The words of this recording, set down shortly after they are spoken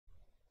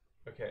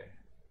Okay.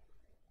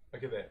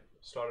 Okay, there.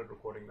 Started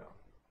recording now.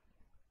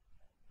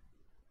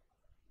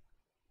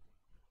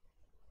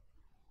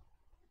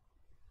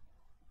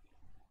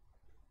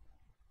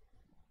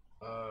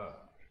 Uh,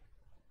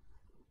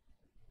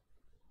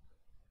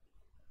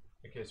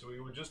 okay, so we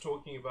were just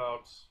talking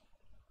about.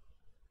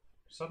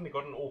 Suddenly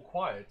gotten all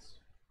quiet.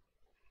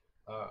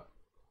 Uh,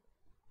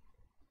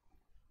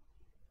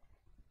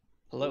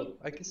 Hello,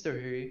 I can still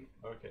hear you.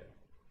 okay.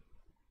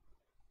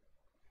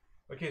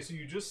 Okay, so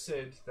you just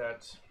said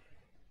that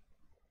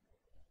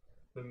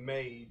the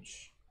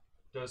mage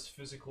does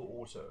physical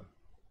auto.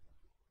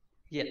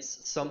 Yes,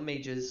 some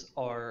mages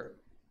are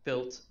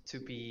built to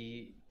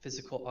be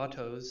physical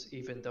autos,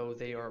 even though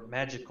they are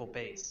magical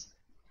base.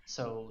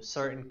 So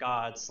certain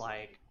gods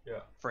like Yeah.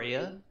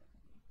 Freya,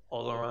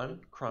 Oleron,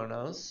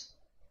 Kronos,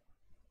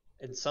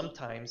 and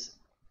sometimes,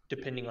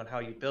 depending on how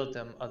you build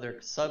them, other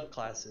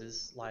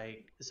subclasses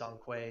like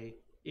Zhonghui,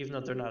 even though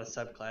they're not a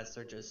subclass,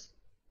 they're just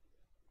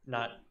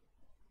not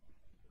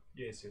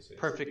Yes, yes, yes.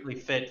 perfectly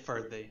fit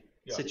for the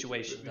Yeah.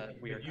 situation that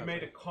we are But you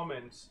made a covering.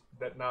 comment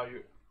that now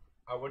you.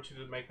 I want you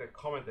to make that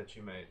comment that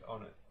you made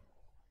on it.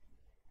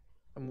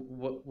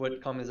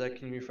 What comment is that?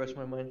 Can you refresh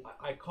my mind?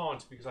 I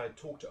can't because I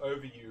talked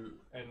over you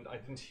and I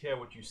didn't hear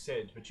what you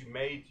said. But you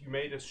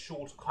made a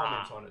short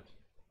comment Ah, on it.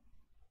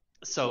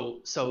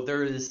 so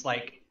there is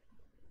like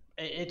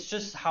it's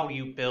just how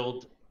you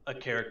build a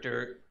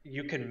character.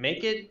 You can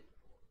make it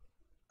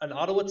an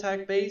auto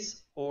attack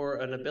base or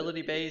an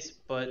ability base,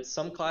 but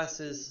some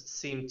classes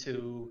seem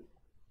to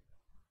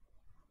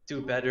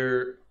do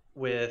better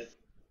with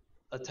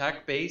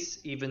attack base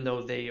even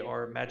though they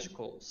are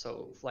magical.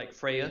 So like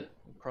Freya,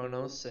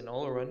 Kronos, and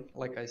Oleron,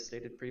 like I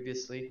stated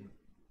previously,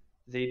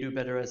 they do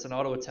better as an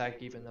auto attack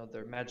even though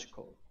they're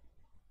magical.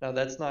 Now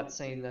that's not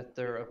saying that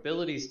their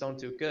abilities don't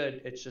do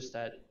good, it's just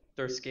that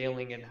their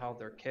scaling and how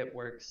their kit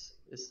works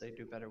is they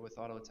do better with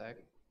auto attack.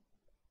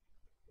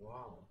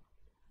 Wow.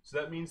 So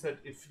that means that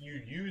if you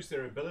use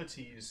their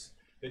abilities,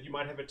 that you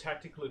might have a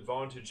tactical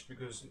advantage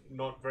because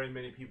not very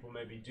many people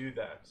maybe do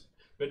that.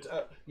 But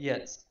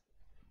Yes.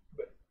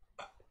 but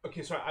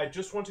okay, so I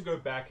just want to go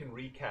back and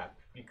recap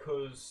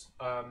because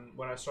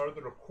when I started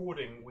the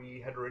recording,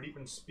 we had already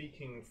been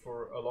speaking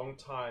for a long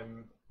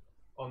time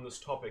on this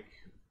topic.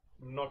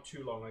 Not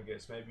too long, I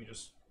guess, maybe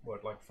just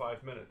what, like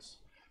 5 minutes.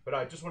 But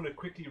I just want to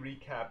quickly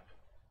recap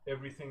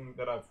everything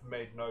that I've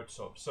made notes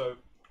of. So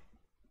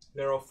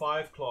there are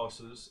five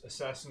classes: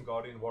 Assassin,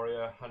 Guardian,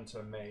 Warrior,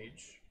 Hunter,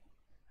 Mage.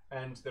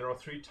 And there are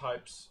three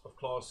types of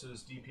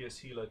classes: DPS,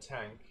 Healer,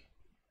 Tank.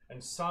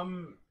 And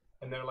some,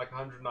 and there are like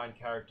 109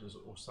 characters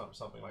or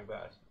something like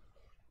that.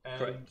 And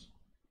Correct.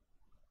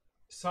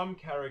 some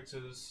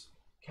characters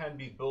can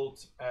be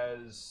built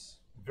as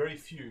very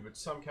few, but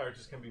some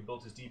characters can be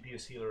built as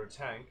DPS, Healer, or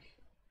Tank.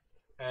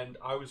 And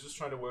I was just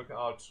trying to work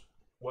out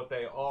what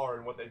they are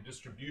and what their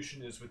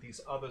distribution is with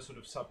these other sort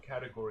of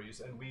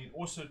subcategories. And we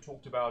also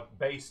talked about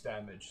base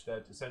damage,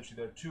 that essentially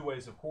there are two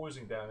ways of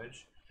causing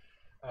damage,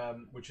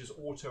 which is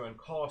auto and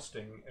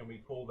casting, and we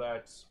call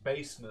that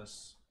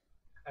baseness.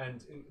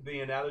 And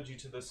the analogy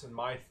to this in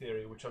my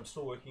theory, which I'm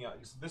still working out,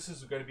 is this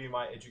is going to be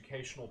my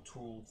educational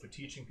tool for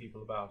teaching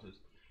people about it,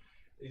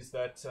 is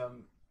that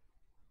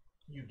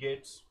you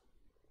get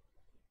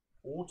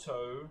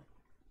auto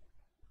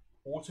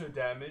auto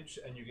damage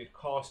and you get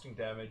casting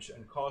damage,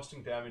 and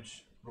casting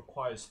damage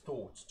requires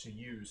thought to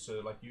use.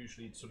 So like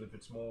usually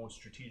it's more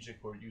strategic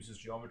or it uses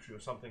geometry or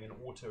something, and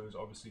auto is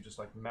obviously just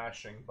like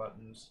mashing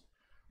buttons,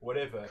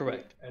 whatever.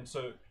 Correct. And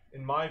so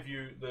in my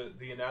view,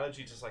 the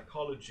analogy to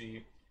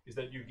psychology is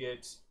that you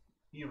get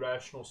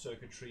irrational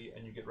circuitry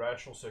and you get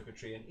rational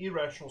circuitry, and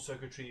irrational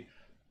circuitry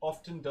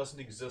often doesn't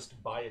exist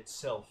by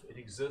itself. It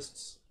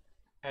exists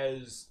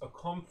as a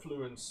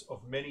confluence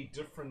of many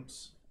different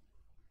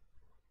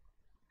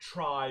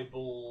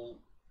tribal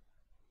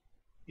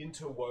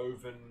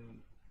interwoven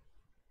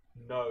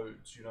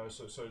nodes,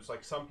 so it's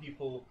like some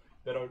people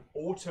that are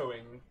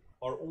autoing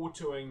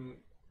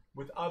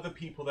with other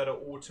people that are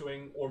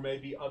autoing, or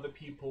maybe other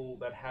people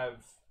that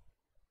have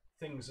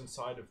things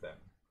inside of them.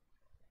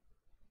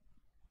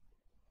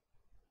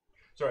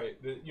 Sorry,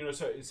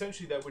 so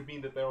essentially that would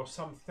mean that there are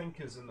some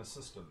thinkers in the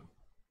system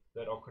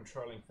that are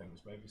controlling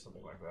things, maybe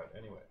something like that.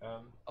 Anyway,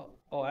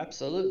 Oh,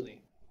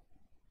 absolutely.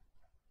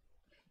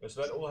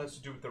 so that all has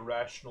to do with the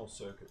rational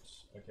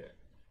circuits. Okay.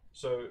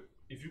 So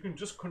if you can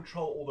just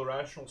control all the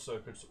rational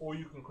circuits, or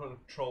you can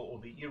control all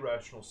the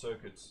irrational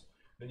circuits,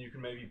 then you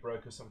can maybe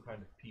broker some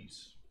kind of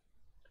peace.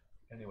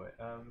 Anyway,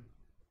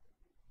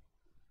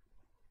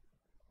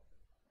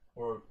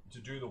 or to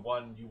do the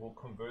one, you will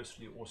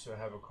conversely also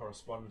have a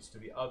correspondence to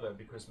the other,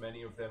 because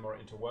many of them are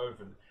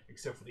interwoven,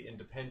 except for the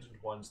independent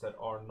ones that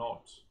are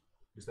not,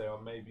 because there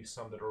are maybe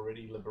some that are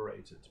already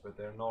liberated, but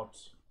they're not.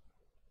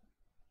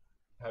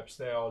 Perhaps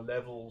there are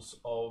levels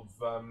of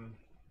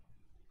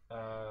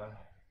uh,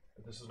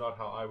 this is not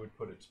how I would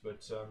put it,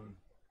 but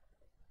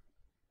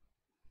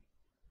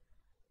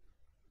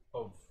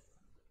of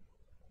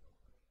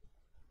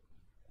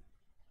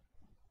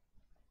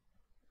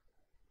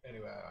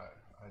anyway,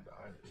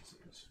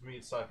 for me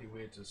it's slightly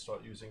weird to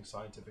start using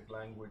scientific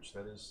language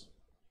that is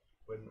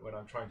when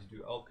I'm trying to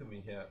do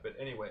alchemy here. But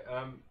anyway,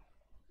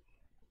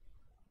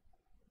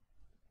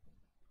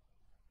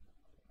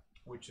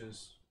 which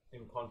is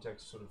in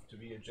context sort of to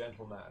be a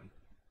gentleman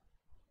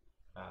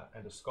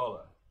and a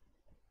scholar.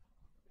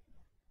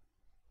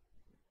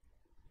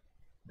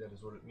 That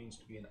is what it means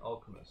to be an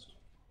alchemist.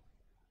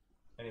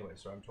 Anyway,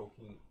 so I'm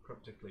talking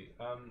cryptically.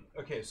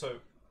 Okay, so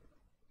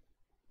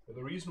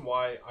the reason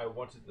why I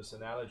wanted this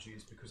analogy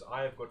is because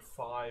I have got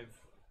 5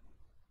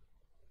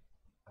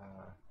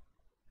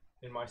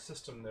 in my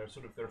system. There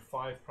are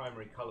 5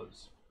 primary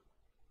colors.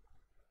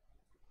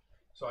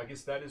 So I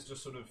guess that is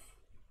just sort of,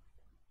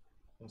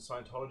 in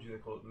Scientology they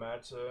call it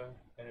matter,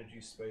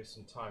 energy, space,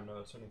 and time. No,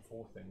 that's only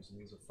 4 things, and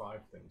these are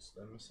 5 things.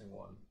 They're missing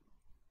one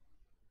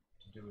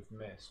to do with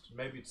mest.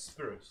 Maybe it's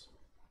spirit.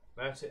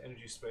 Matter,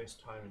 energy, space,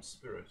 time, and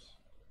spirit.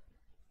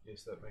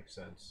 Yes, that makes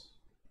sense.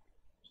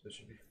 So there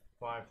should be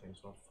 5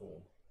 things, not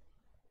 4.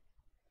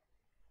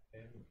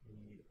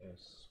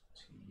 M-E-S-T-S.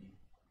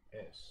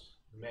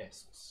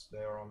 Mests.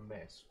 There are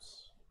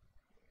mests.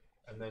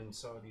 And then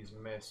some of these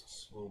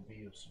mests will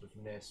be sort of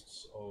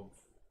nests of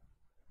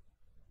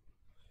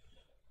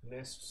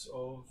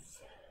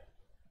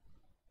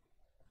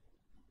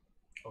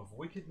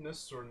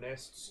wickedness, or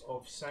nests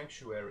of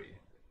sanctuary,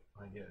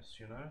 I guess.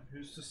 You know,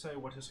 who's to say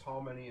what is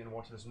harmony and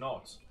what is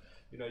not?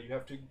 You know, you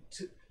have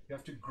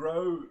to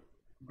grow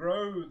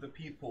the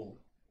people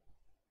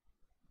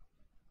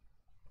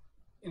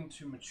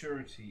into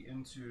maturity,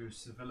 into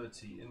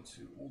civility,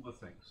 into all the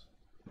things.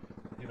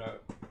 You know,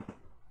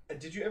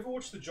 did you ever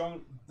watch the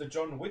John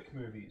Wick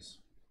movies?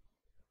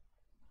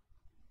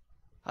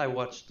 I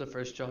watched the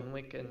first John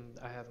Wick, and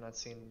I have not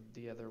seen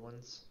the other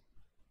ones.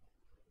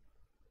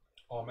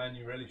 Oh man,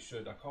 you really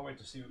should. I can't wait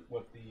to see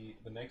what the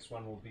next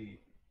one will be.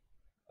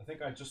 I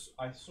think I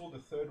saw the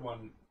third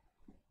one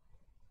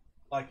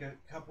like a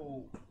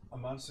couple of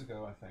months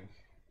ago, I think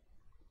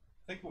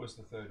it was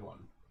the third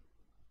one.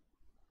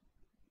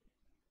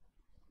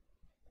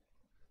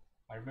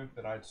 I remember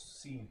that I'd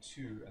seen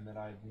 2 and then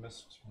I'd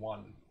missed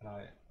 1, and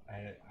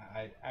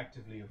I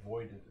actively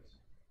avoided it.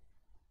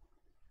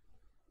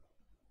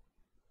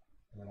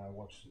 And then I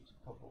watched it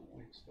a couple of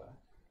weeks back.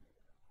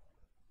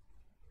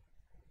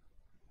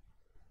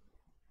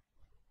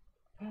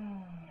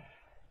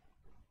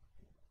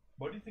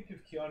 What do you think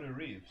of Keanu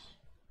Reeves?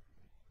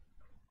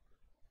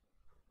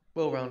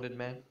 Well-rounded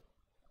man.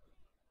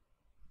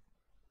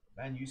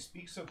 Man, you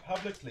speak so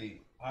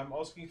publicly. I'm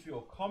asking for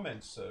your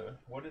comments, sir.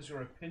 What is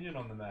your opinion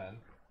on the man?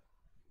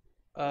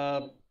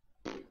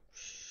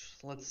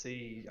 Let's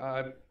see.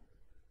 I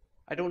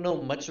don't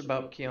know much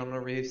about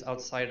Keanu Reeves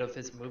outside of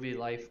his movie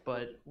life,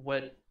 but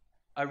what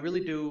I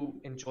really do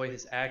enjoy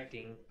his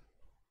acting.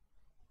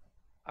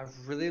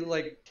 I've really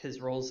liked his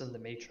roles in The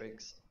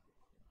Matrix.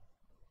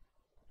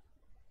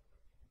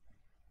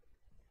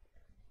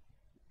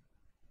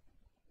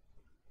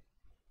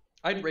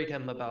 I'd rate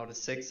him about a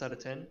 6 out of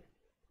 10.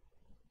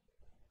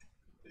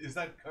 Is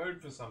that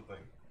code for something?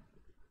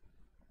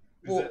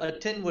 Well, a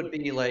 10 would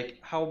be like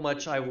how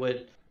much I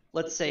would,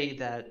 let's say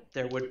that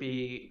there would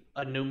be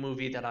a new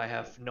movie that I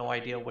have no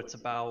idea what's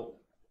about,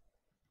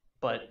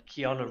 but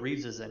Keanu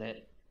Reeves is in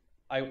it.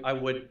 I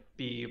would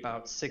be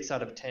about 6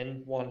 out of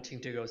 10 wanting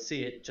to go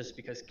see it just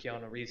because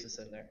Keanu Reeves is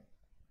in there.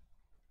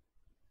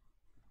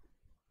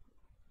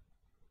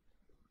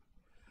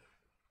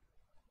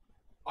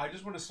 I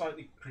just want to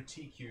slightly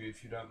critique you,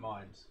 if you don't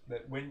mind.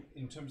 That when,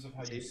 in terms of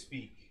how you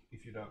speak,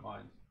 if you don't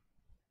mind.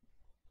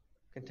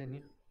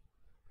 Continue.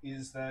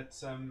 Is that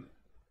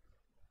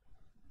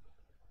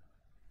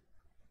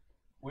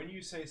when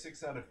you say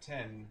 6 out of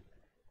 10,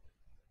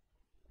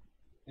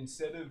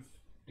 instead of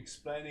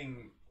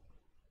explaining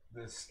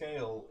the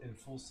scale in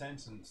full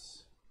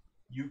sentence,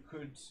 you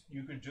could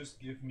just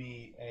give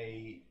me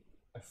a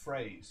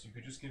phrase. You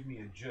could just give me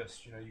a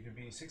gist. You know, you could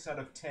be 6 out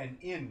of 10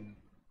 in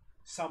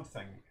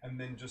something, and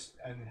then just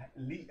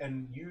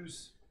and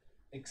use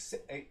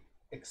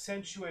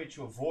accentuate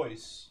your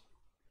voice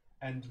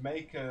and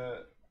make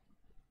a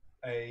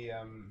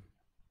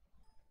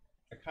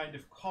kind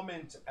of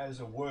comment as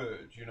a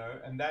word, you know.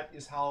 And that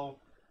is how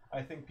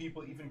I think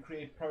people even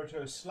create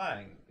proto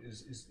slang.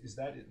 Is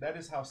that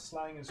is how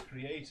slang is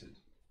created?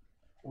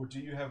 Or do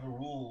you have a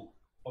rule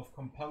of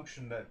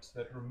compunction that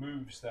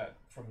removes that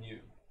from you?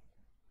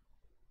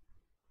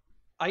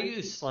 I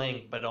use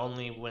slang, but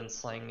only when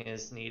slang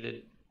is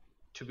needed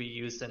to be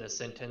used in a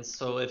sentence.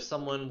 So if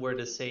someone were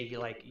to say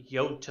like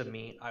yo to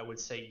me, I would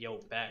say yo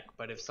back.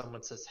 But if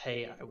someone says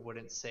hey, I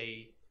wouldn't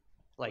say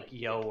like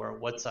yo or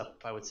what's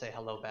up. I would say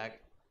hello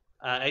back.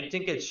 I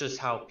think it's just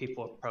how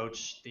people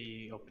approach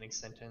the opening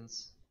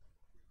sentence.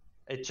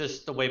 It's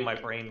just the way my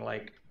brain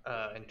like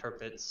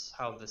interprets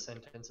how the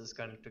sentence is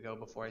going to go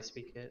before I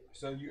speak it.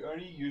 So you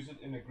only use it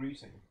in a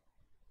greeting?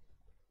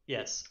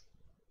 Yes.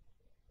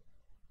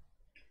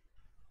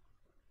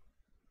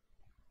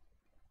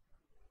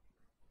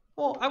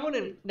 Well, I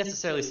wouldn't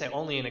necessarily say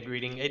only in a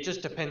greeting. It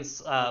just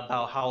depends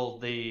about how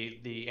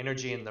the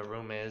energy in the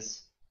room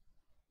is.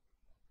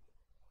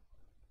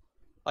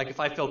 Like if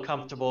I feel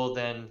comfortable,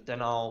 then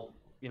I'll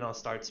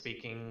start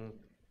speaking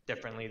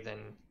differently than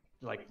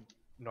like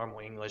normal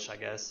English, I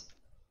guess.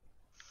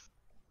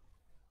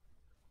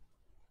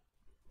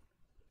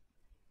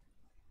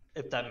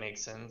 If that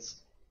makes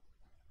sense.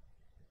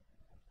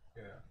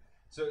 Yeah.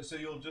 So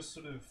you'll just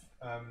sort of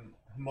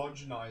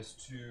homogenize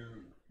to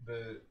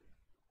the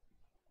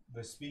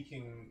the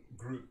speaking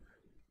group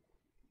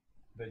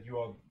that you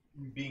are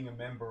being a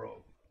member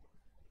of.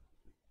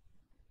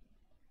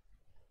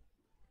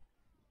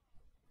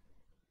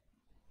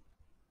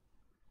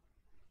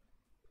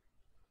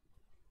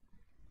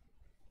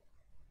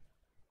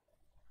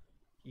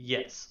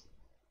 Yes,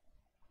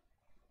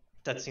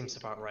 that seems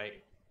about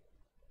right.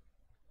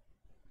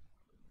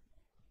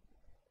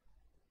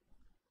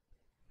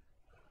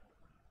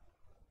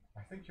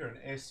 I think you're an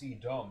SE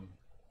Dom,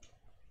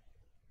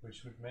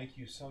 which would make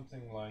you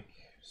something like.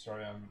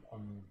 Sorry,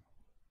 I'm.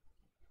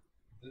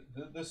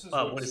 This is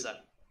What is what's.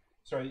 that?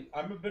 Sorry,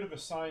 I'm a bit of a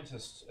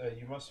scientist.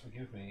 You must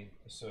forgive me,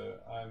 sir.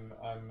 I'm.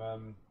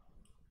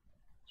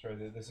 Sorry,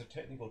 there's a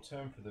technical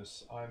term for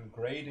this. I'm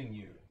grading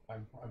you.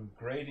 I'm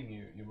grading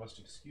you. You must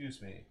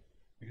excuse me,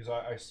 because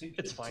I seek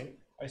It's to fine.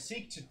 I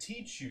seek to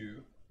teach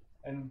you,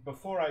 and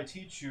before I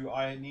teach you,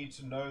 I need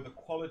to know the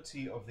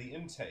quality of the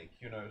intake.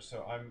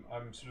 So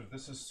I'm sort of,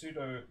 this is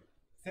pseudo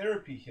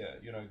therapy here.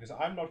 Because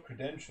I'm not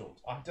credentialed.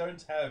 I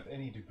don't have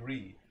any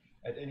degree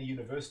at any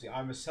university.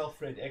 I'm a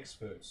self-read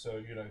expert.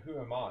 So who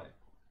am I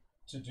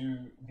to do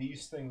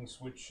these things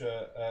which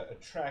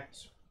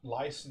attract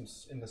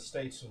license in the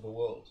states of the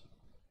world?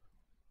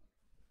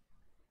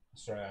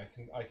 Sorry,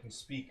 I can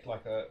speak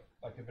like a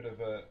bit of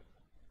a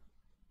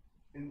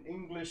an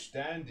English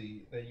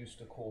dandy, they used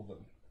to call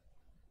them,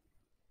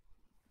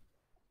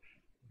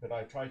 but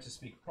I try to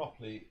speak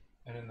properly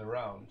and in the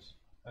round.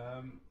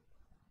 Um,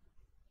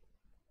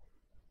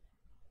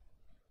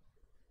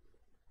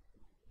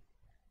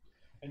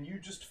 and you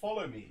just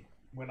follow me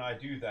when I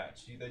do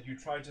that. That you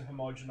try to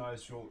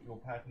homogenize your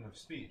pattern of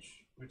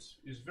speech, which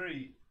is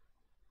very,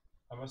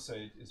 I must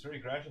say, it's very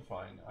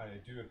gratifying. I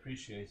do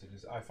appreciate it.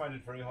 I find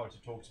it very hard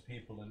to talk to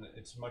people, and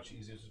it's much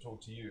easier to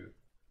talk to you.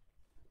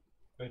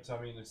 But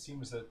I mean, it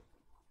seems that,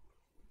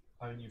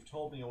 I mean, you've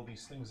told me all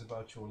these things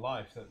about your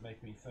life that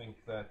make me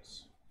think that,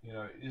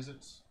 is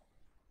it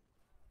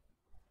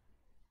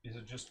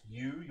just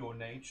you, your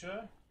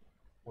nature,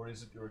 or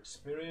is it your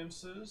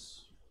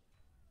experiences?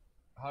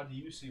 How do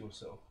you see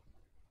yourself?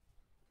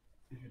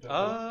 If you don't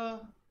mind, Uh,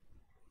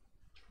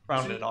 you round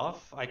see, it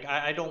off.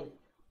 I don't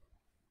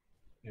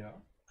yeah,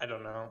 I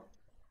don't know.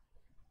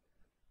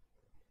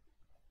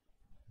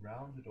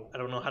 round it all. I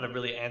don't know how to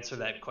really answer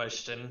that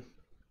question.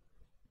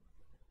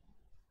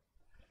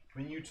 I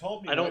mean, you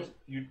told me I right. don't.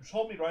 You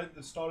told me right at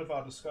the start of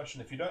our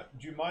discussion. If you don't,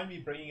 do you mind me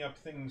bringing up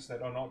things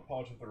that are not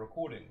part of the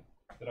recording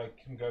that I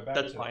can go back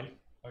That's to? fine.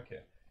 Okay.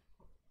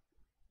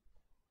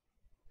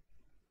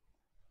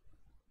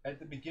 At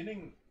the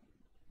beginning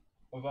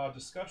of our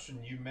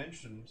discussion, you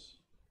mentioned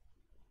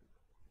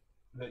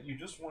that you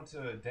just want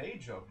a day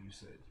job. You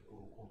said,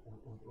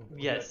 or that.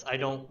 Yes, I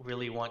don't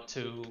really want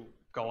to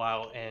go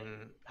out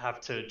and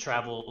have to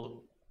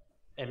travel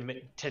and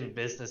attend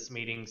business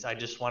meetings. I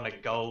just want to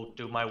go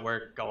do my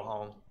work, go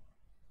home.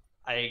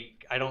 I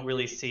don't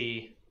really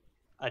see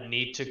a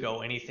need to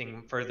go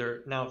anything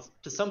further. Now,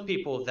 to some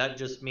people, that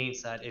just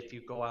means that if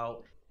you go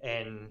out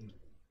and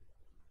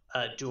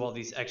do all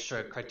these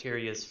extra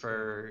criterias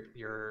for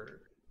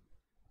your,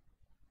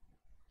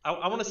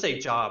 I want to say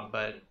job,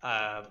 but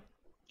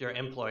your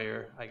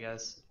employer, I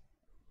guess,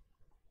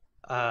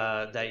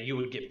 that you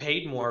would get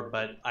paid more.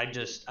 But I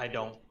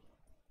don't,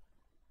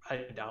 I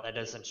doubt that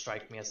doesn't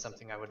strike me as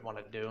something I would want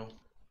to do.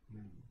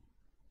 Hmm.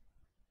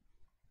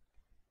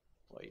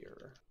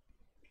 Employer.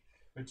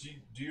 But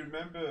do you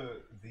remember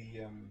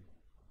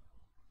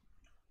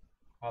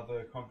how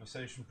the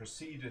conversation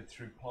proceeded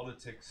through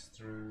politics,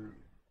 through,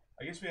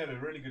 I guess we had a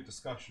really good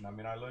discussion. I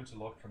mean, I learned a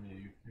lot from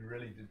you. You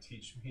really did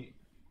teach me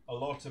a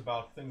lot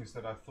about things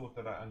that I thought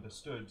that I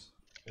understood,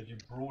 that you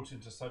brought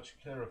into such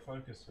clearer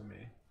focus for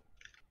me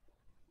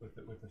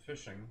with the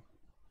fishing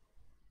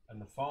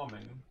and the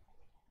farming.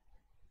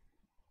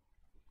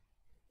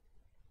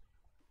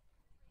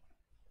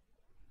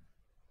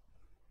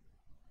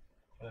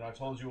 And then I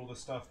told you all the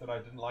stuff that I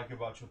didn't like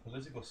about your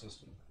political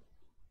system.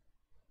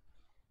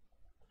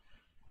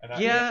 And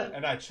I and, Yeah,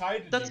 and I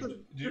chided that's you. a,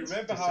 Do you that's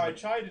remember just how I an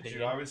chided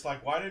you? I opinion. was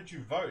like, "Why don't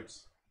you vote?"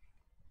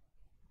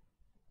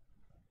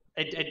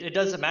 It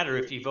doesn't matter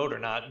if you vote or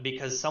not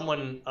because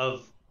someone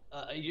of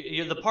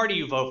you're the party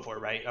you vote for,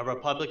 right? A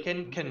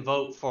Republican Hmm? can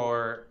vote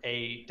for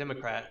a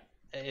Democrat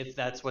if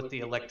that's what the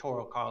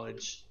Electoral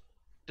College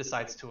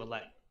decides to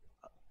elect.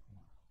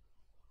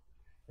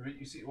 But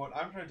you see, what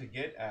I'm trying to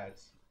get at,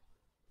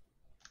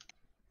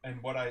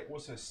 and what I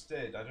also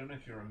said, I don't know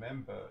if you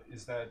remember,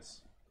 is that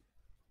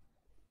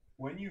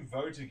when you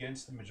vote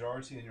against the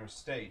majority in your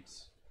state,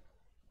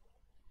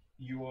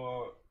 you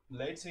are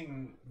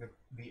letting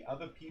the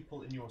other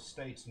people in your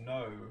state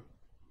know.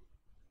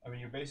 I mean,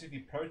 you're basically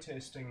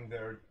protesting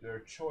their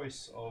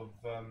choice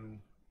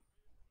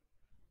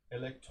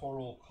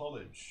electoral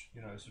college,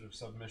 sort of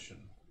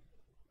submission.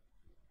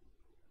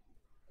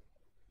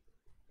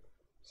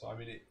 So I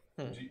mean,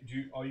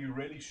 are you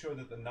really sure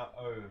that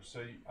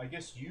I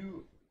guess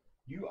you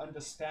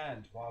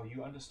understand. Wow,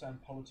 you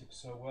understand politics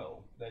so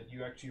well that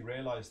you actually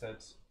realize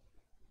that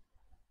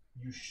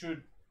you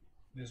should.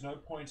 There's no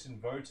point in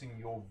voting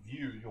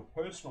your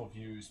personal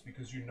views,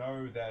 because you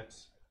know that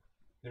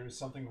there is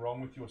something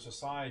wrong with your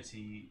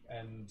society,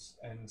 and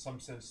in some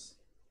sense,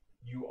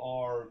 you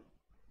are.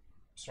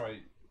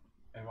 Sorry,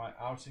 am I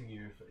outing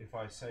you if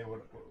I say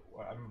what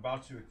I'm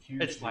about to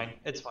accuse? It's fine.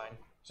 It's fine.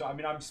 So I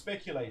mean, I'm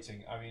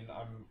speculating. I mean,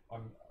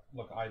 I'm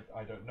look,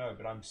 I don't know,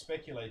 but I'm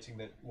speculating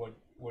that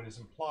what is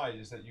implied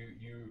is that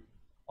you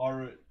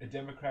are a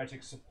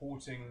democratic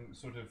supporting,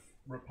 sort of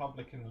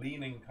Republican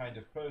leaning kind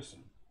of person.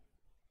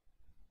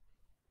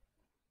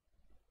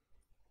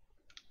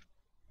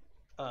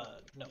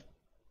 No,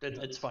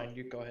 it's fine.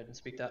 You go ahead and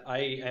speak that. I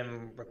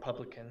am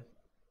Republican.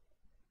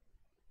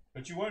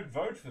 But you won't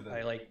vote for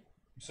them.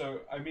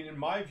 So I mean, in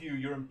my view,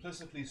 you're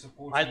implicitly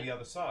supporting the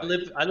other side.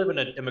 I live in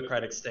a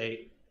democratic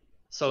state,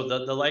 so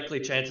the likely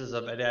chances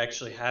of it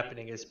actually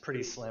happening is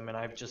pretty slim, and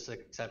I've just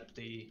accept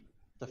the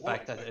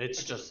fact that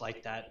it's just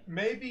like that.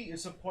 Maybe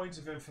it's a point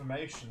of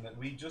information that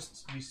we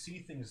see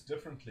things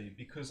differently,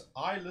 because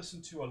I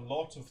listen to a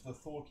lot of the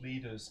thought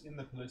leaders in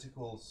the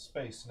political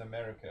space in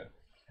America.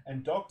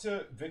 And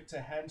Dr.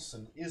 Victor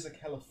Hanson is a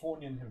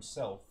Californian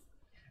himself.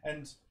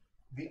 And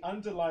the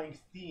underlying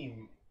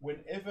theme,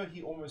 whenever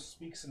he almost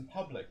speaks in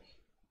public,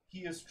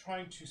 he is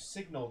trying to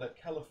signal that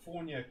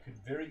California could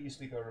very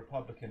easily go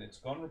Republican. It's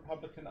gone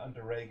Republican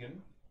under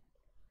Reagan.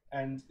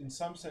 And in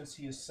some sense,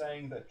 he is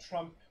saying that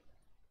Trump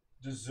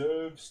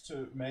deserves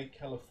to make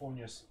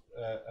California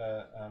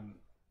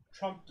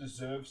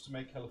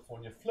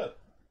flip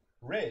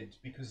red,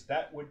 because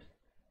that would,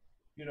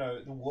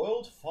 the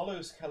world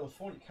follows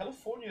California.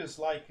 California is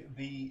like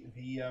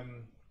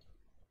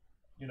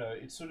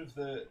it's sort of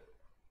the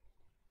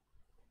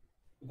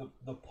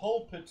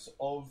pulpit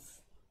of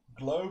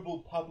global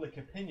public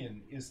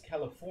opinion is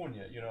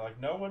California. Like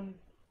no one,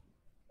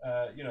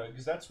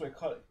 because that's where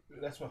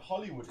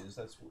Hollywood is.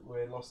 That's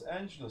where Los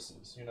Angeles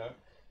is.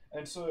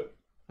 And so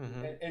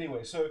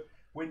anyway, so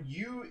when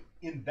you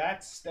in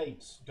that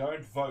state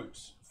don't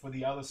vote for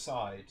the other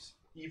side,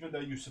 even though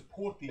you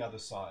support the other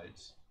side,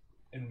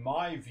 in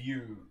my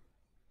view,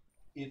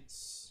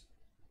 it's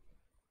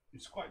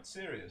quite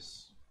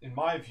serious. In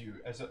my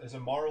view, as a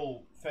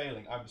moral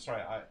failing. I'm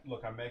sorry.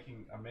 I'm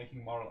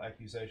making moral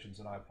accusations,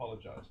 and I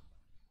apologize,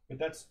 but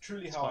that's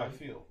truly how I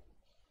feel.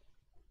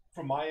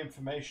 From my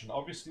information,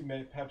 obviously,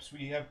 perhaps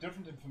we have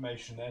different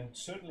information, and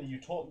certainly you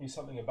told me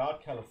something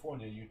about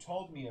California. You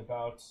told me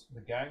about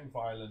the gang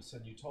violence,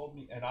 and you told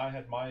me, and I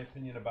had my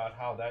opinion about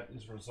how that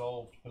is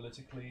resolved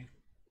politically.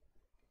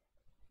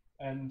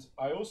 And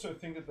I also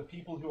think that the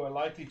people who are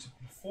likely to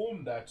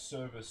perform that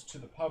service to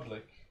the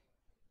public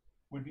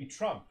would be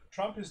Trump.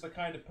 Trump is the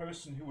kind of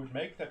person who would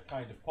make that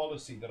kind of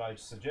policy that I've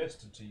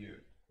suggested to you.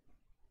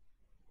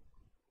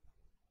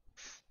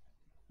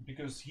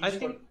 Because he's I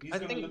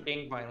think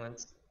gang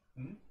violence.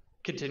 Hmm?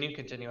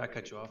 Continue. I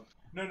cut you off.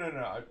 No.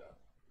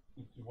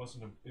 It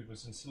wasn't. It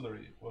was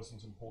ancillary. It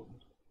wasn't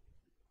important.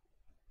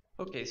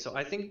 Okay, so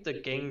I think the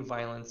gang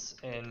violence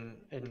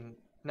in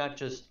not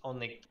just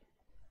only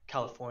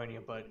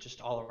California, but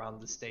just all around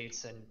the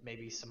states and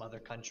maybe some other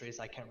countries.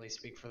 I can't really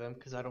speak for them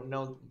because I don't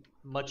know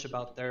much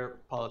about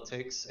their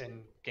politics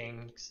and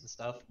gangs and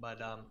stuff.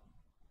 But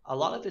a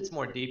lot of it's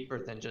more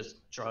deeper than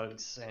just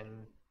drugs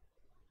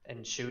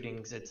and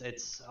shootings.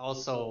 It's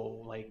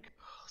also like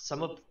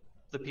some of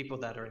the people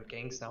that are in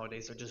gangs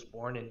nowadays are just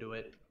born into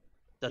it.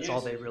 That's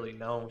all they really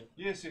know.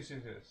 Yes.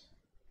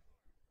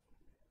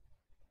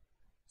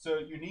 So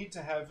you need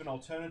to have an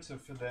alternative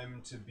for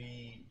them to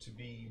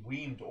be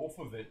weaned off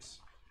of it.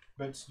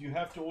 But you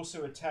have to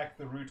also attack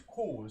the root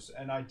cause,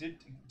 and I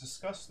did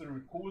discuss the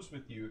root cause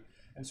with you.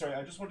 And sorry,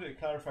 I just wanted to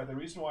clarify the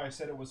reason why I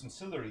said it was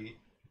ancillary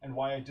and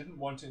why I didn't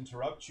want to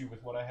interrupt you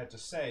with what I had to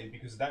say,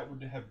 because that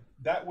would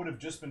have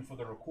just been for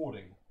the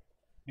recording,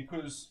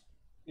 because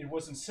it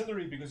was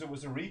ancillary because it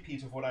was a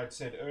repeat of what I'd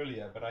said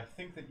earlier. But I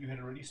think that you had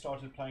already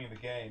started playing the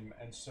game,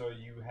 and so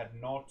you had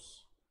not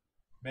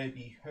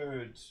maybe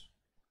heard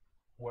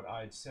what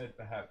I'd said,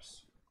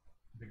 perhaps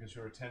because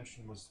your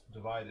attention was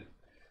divided.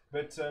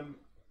 But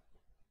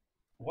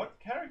what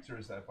character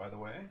is that, by the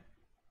way?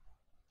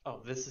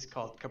 Oh, this is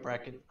called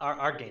Cabrakan.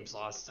 Our game's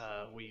lost.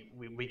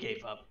 We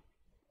gave up.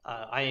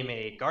 I am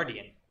a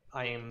guardian.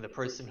 I am the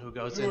person who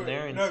goes in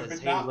there and says,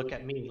 "Hey, now, look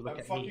at me, look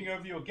at me." I'm fucking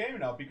over your game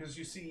now because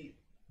you see,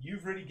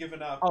 you've really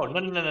given up. Oh no!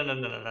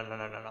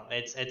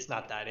 It's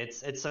not that.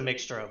 It's a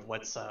mixture of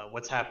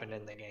what's happened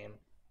in the game.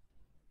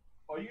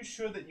 Are you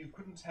sure that you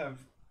couldn't have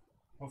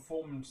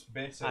performed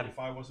better if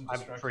I wasn't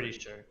distracted? I'm pretty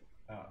sure.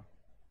 Oh.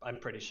 I'm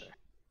pretty sure.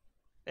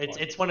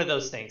 It's one of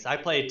those things. I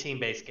play a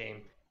team-based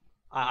game.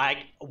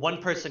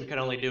 One person can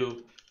only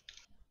do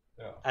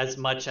as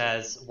much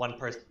as one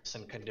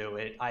person can do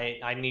it.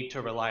 I need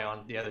to rely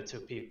on the other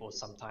two people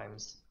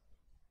sometimes.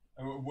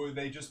 And were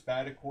they just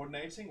bad at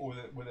coordinating, or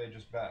were they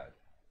just bad?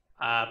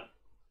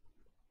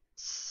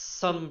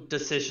 Some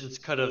decisions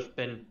could have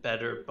been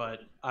better, but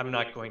I'm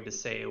not going to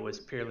say it was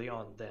purely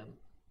on them,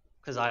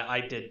 because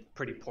I did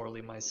pretty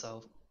poorly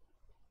myself.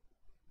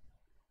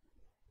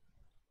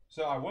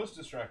 So I was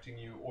distracting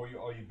you, or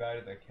are you bad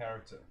at that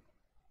character?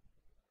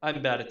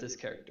 I'm bad at this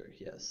character,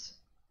 yes.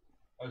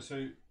 Oh,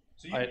 so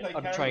you play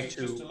I'm trying characters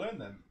just to to, learn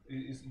them.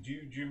 Do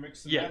you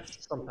mix and yeah, match?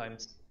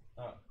 sometimes.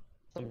 Oh.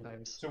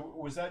 Sometimes. So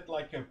was that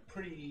like a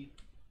pretty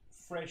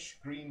fresh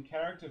green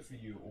character for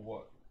you, or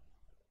what?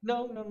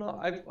 No.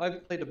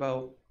 I've played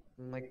about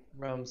like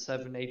around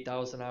 7,000 to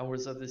 8,000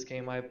 hours of this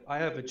game. I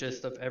have a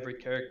gist of every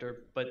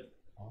character, but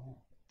Oh,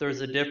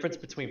 there's a difference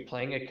between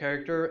playing a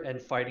character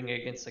and fighting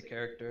against a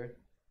character.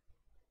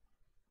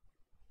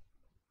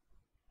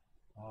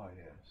 oh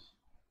yes.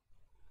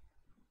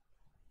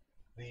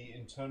 The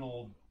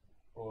internal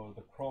or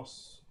the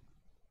cross,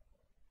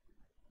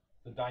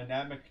 the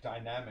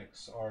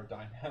dynamics are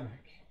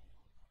dynamic.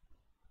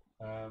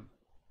 Um,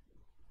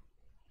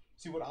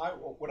 See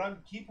what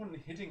I'm keep on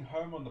hitting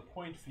home on the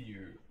point for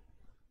you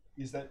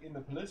is that in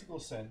the political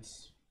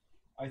sense,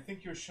 I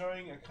think you're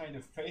showing a kind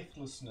of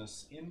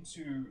faithlessness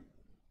into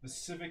the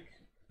civic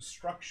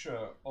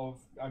structure of,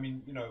 I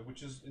mean,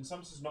 which is in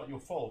some sense not your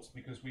fault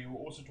because we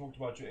also talked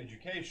about your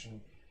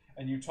education,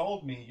 and you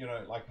told me,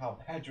 like how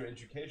bad your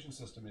education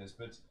system is,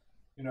 but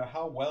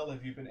how well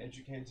have you been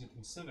educated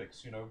in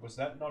civics? Was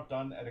that not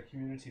done at a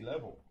community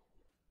level?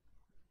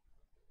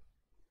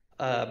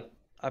 Uh,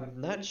 I'm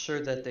not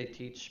sure that they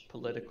teach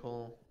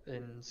political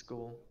in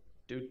school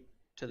due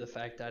to the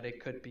fact that it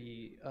could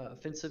be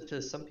offensive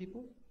to some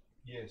people.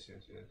 Yes.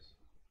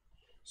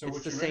 So It's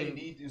what the you really same.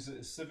 need is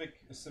a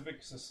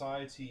civic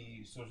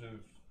society sort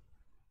of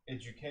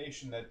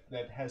education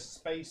that has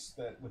space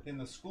that within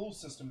the school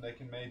system they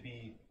can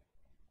maybe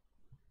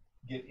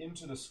get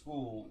into the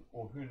school,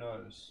 or who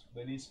knows,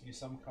 there needs to be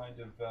some kind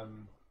of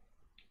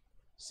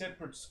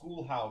separate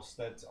schoolhouse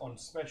that on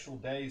special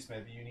days,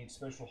 maybe you need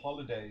special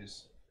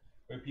holidays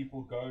where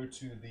people go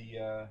to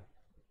the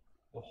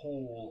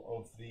hall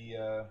of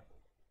the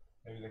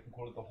maybe they can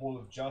call it the hall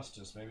of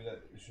justice. Maybe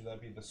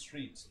that be the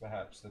streets,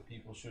 perhaps, that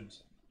people should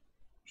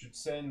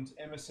send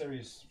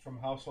emissaries from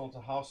household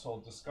to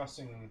household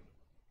discussing,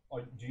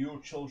 do your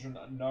children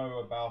know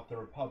about the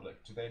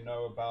republic? Do they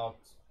know about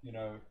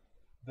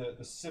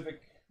the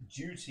civic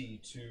duty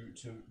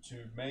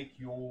to make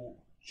your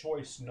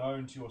choice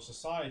known to your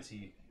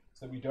society,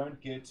 so that we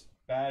don't get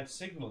bad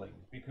signaling?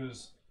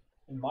 Because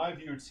in my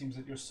view it seems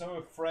that you're so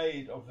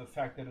afraid of the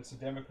fact that it's a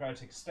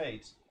democratic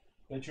state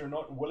that you're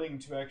not willing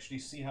to actually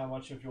see how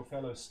much of your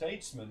fellow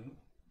statesmen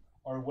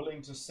are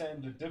willing to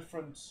send a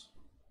different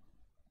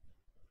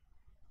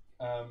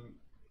um,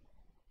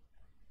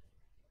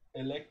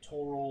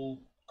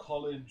 electoral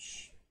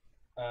college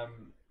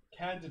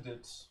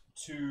candidate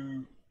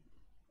to,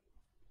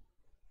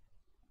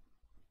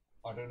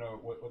 I don't know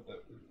what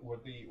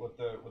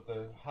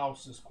the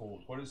house is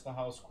called. What is the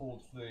house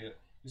called for the?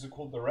 Is it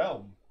called the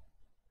realm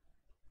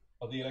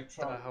or the The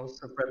electoral?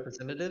 House of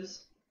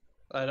Representatives.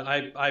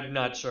 I'm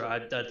not sure.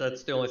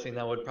 That's the only thing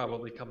that would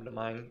probably come to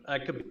mind. I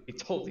could be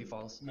totally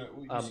false. No,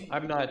 you see,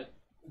 I'm not.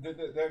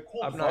 they're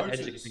called I'm not voters.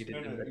 educated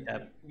No, in no, the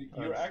depth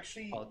you're of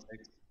actually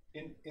politics.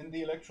 in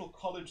the electoral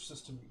college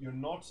system. You're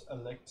not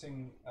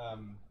electing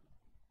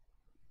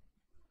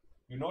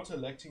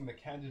the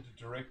candidate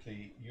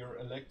directly. You're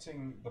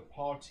electing the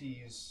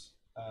party's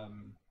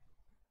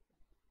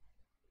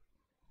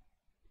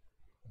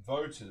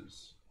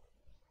voters,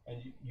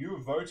 and you're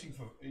voting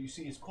for. You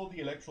see, it's called the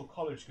electoral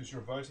college because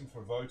you're voting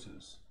for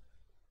voters,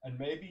 and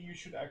maybe you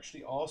should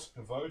actually ask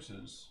the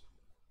voters,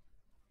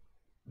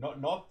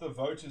 not the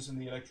voters in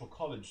the electoral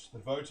college, the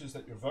voters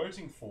that you're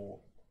voting for.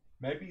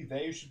 Maybe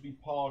they should be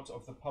part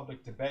of the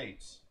public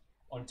debate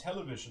on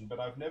television, but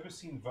I've never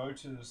seen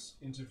voters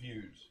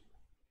interviewed.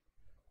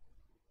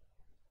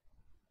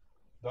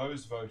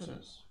 Those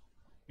voters,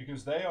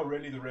 because they are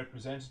really the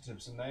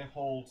representatives and they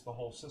hold the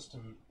whole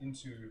system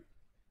into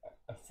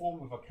a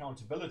form of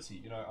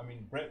accountability. I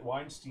mean, Brett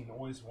Weinstein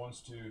always wants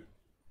to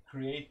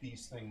create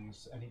these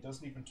things and he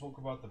doesn't even talk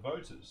about the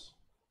voters.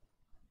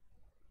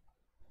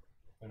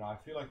 And I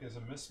feel like there's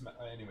a mismatch.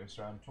 Anyway,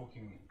 sorry, I'm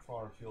talking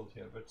far afield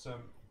here, but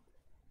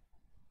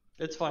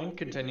It's fine.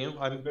 Continue.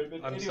 I'm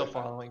anyway, still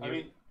following I you.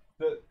 mean,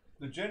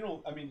 the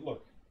general. I mean,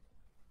 look,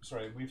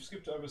 sorry, we've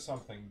skipped over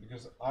something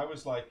because I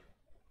was like,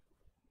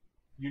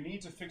 you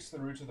need to fix the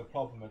root of the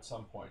problem at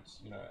some point,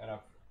 and I've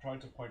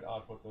tried to point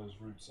out what those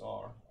roots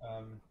are.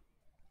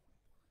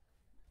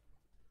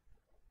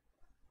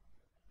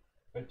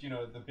 But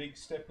the big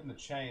step in the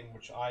chain,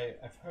 which I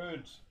have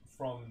heard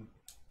from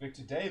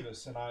Victor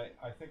Davis, and I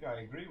think I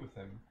agree with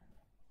him,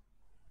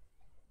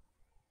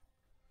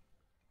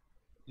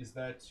 is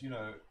that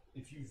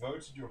if you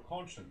voted your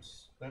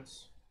conscience,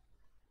 that's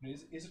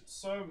is it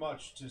so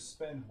much to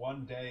spend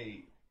one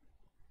day?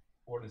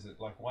 What is it,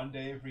 like one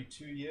day every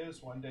 2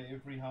 years, one day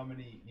every how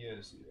many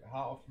years?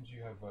 How often do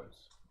you have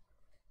votes?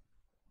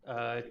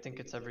 I think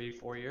it's every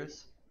 4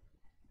 years.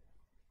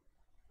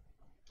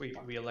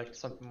 We elect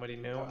somebody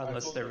new I unless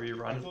thought they're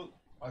I rerun. thought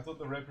I thought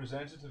the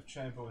representative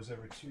chamber was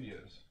every 2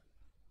 years.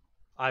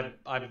 I'm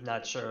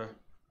not sure.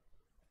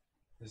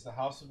 Is the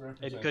House of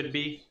Representatives? It could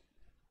be.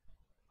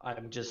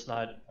 I'm just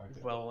not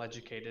Okay. well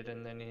educated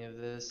in any of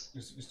this.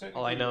 It's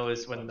All I know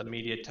is when the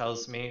media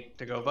tells me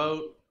to go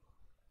vote,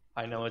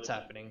 I know it's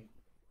happening.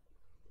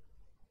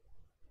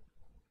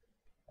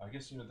 I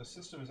guess, the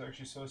system is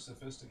actually so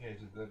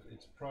sophisticated that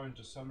it's prone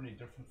to so many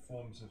different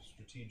forms of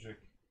strategic.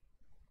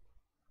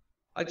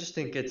 I just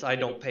think I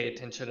don't pay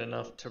attention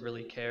enough to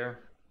really care.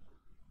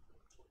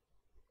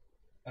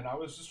 And I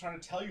was just trying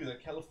to tell you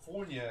that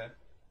California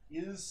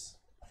is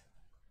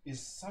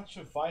such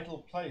a vital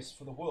place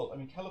for the world. I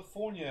mean,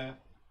 California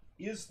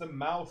is the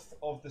mouth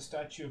of the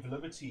Statue of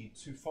Liberty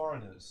to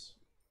foreigners.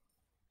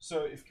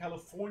 So if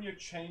California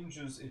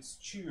changes its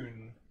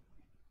tune,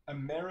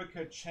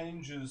 America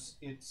changes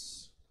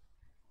its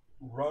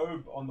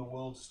robe on the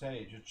world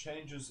stage. It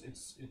changes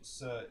its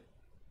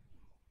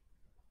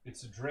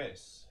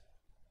address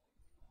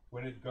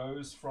when it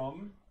goes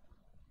from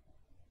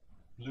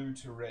blue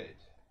to red.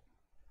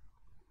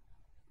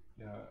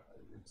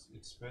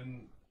 It's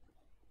been,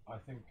 I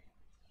think,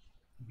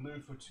 blue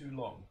for too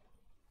long.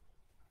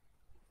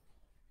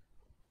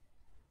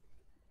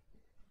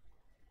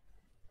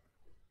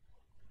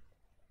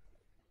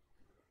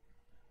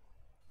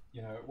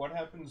 What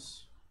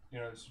happens,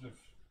 sort of,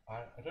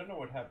 I don't know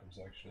what happens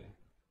actually.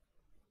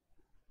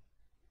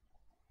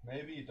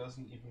 Maybe it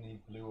doesn't even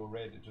need blue or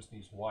red, it just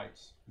needs white.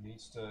 It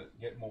needs to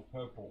get more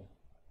purple,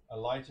 a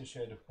lighter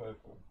shade of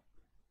purple.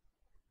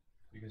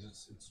 Because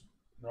it's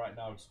right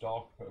now it's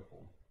dark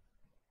purple.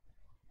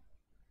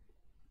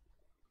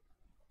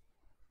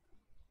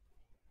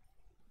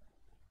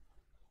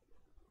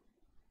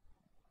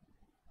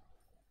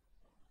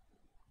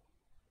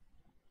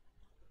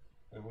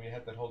 And we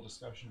had that whole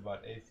discussion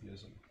about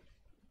atheism.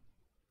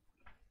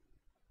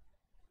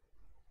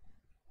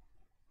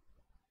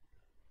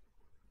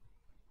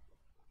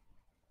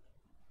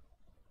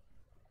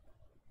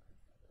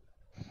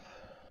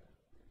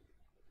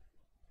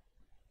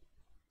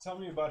 Tell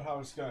me about how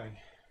it's going.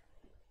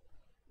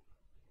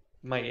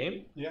 My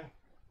game? Yeah.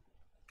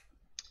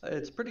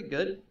 It's pretty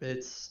good.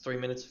 It's 3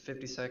 minutes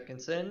 50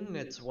 seconds in.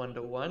 It's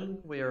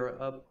 1-1. We are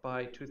up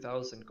by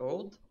 2,000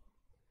 gold.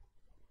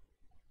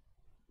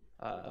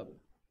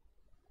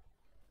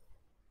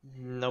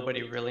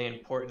 Nobody really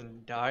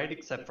important died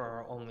except for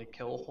our only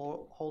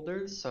kill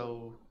holders,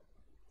 so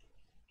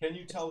can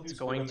you tell who's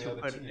going good on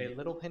to the other put team? a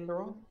little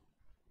hinder on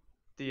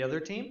the other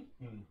team.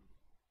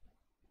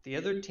 The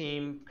other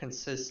team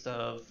consists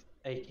of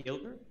a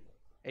healer,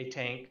 a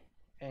tank,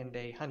 and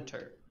a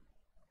hunter,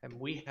 and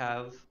we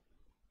have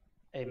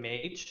a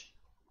mage,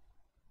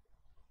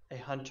 a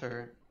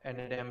hunter, and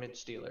a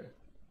damage dealer,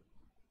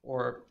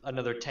 or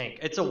another tank.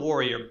 It's a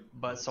warrior,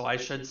 but so I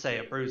should say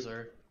a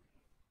bruiser.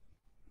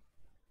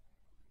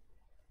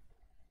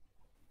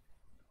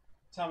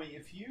 Tell me,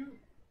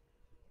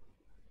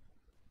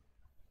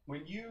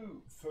 when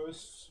you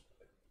first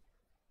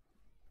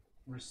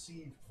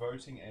received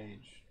voting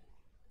age,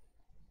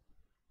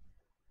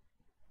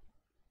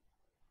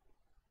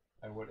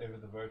 and whatever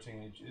the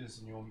voting age is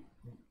in your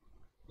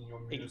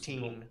municipal,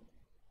 18.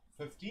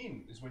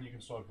 15 is when you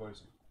can start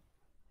voting.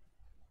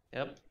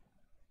 Yep.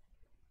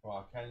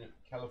 Wow,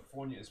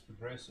 California is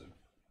progressive.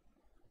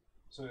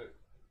 So,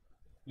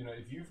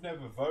 if you've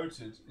never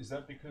voted, is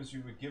that because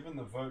you were given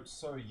the vote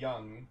so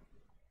young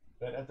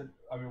that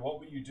what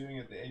were you doing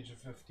at the age of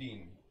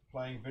 15?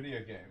 Playing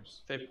video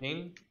games?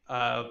 15?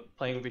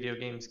 Playing video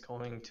games,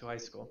 going to high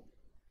school.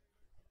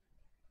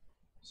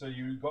 So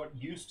you got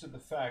used to the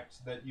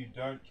fact that you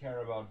don't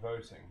care about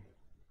voting?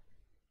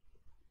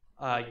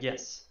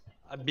 Yes,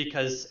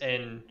 because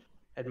in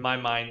my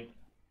mind,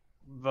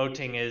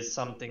 voting is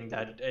something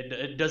that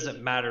it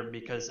doesn't matter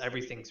because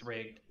everything's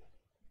rigged.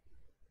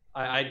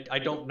 I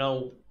don't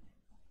know.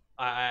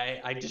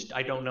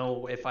 I don't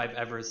know if I've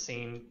ever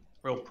seen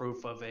real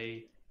proof of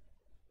a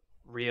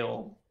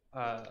real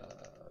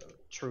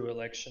true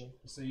election.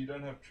 So you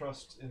don't have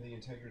trust in the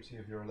integrity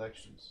of your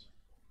elections?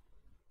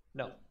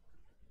 No,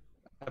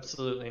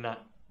 absolutely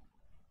not.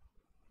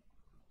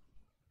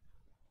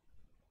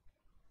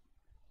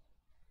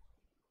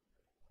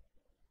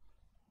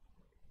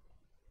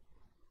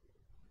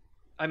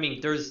 I mean,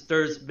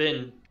 there's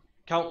been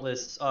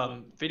countless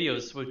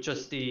videos with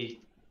just the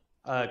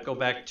go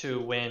back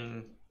to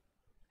when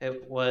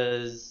it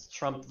was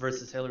Trump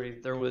versus Hillary.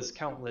 There was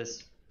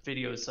countless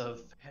videos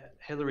of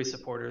Hillary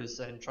supporters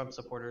and Trump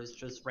supporters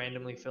just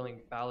randomly filling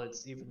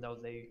ballots, even though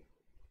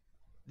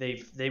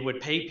they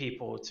would pay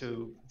people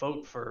to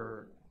vote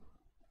for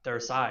their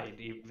side,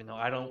 even though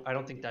I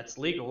don't think that's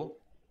legal.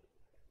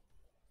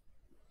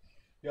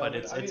 Yeah, but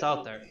it's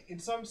out there. In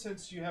some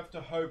sense, you have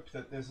to hope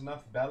that there's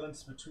enough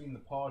balance between the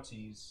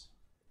parties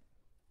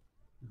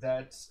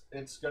that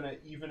it's going to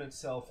even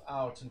itself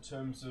out in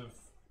terms of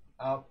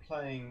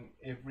outplaying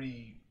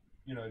every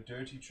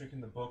dirty trick in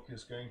the book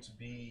is going to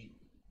be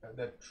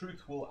that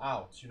truth will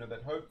out.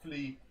 That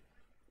hopefully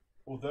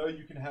although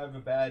you can have a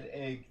bad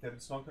egg, that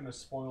it's not going to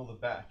spoil the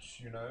batch,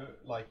 you know?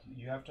 Like,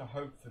 you have to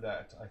hope for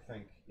that, I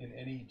think. In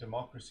any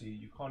democracy,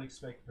 you can't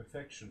expect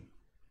perfection.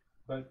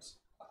 But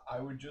I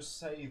would just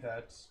say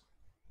that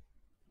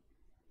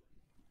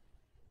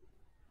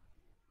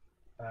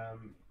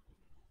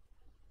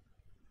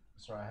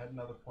sorry, I had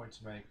another point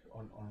to make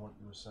on what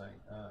you were saying.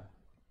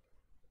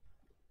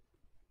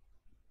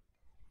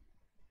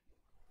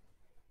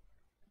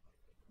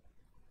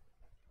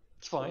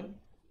 It's fine.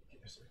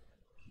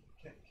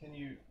 Can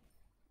you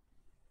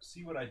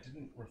see what I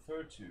didn't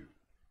refer to?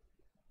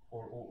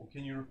 Or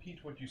can you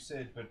repeat what you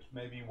said, but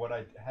maybe what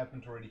I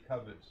haven't already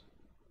covered?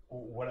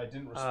 Or what I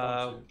didn't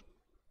respond to?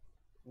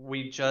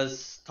 We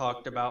just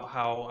talked about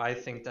how I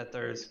think that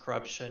there's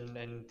corruption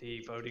in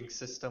the voting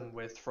system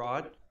with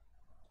fraud.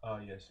 Oh,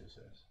 yes, yes,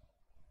 yes.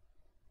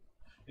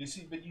 You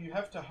see, but you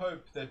have to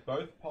hope that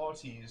both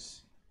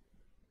parties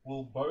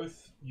will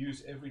both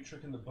use every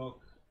trick in the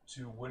book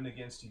to win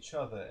against each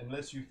other,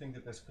 unless you think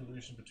that there's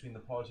collusion between the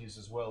parties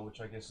as well, which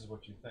I guess is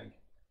what you think.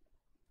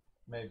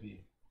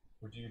 Maybe.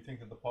 Or do you think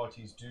that the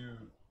parties do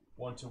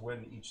want to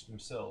win each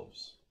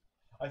themselves?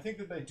 I think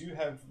that they do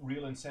have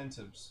real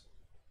incentives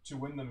to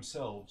win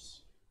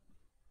themselves.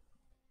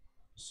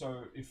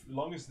 So if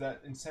long as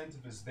that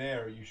incentive is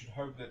there, you should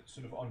hope that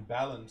sort of on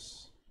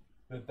balance,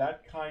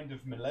 that kind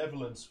of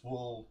malevolence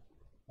will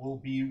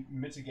be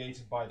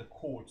mitigated by the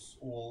courts,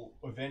 or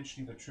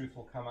eventually the truth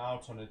will come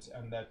out on it,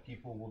 and that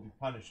people will be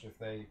punished if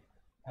they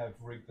have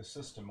rigged the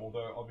system.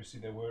 Although obviously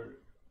there were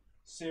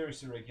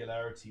serious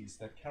irregularities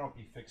that cannot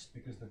be fixed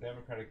because the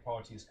Democratic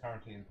Party is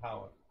currently in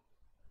power.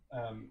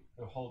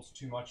 It holds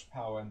too much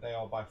power, and they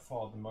are by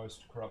far the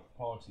most corrupt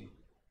party.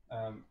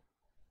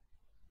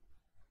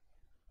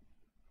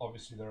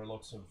 Obviously there are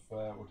lots of,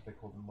 what do they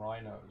call them,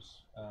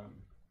 rhinos.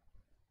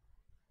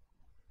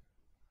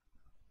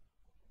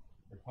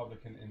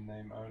 Republican in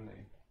name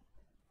only.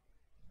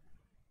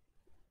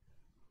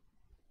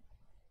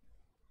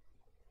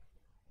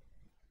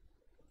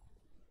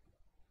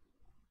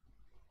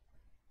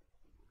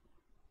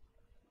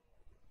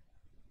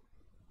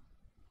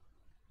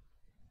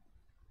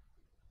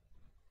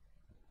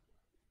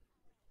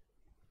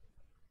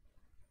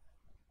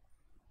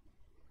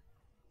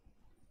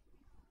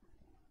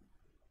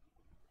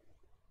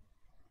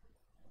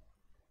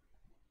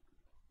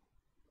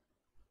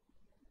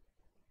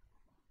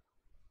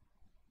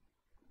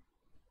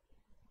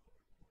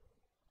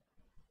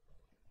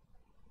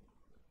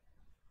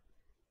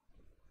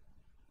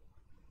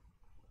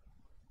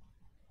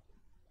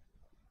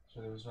 So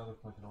there was another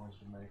point that I wanted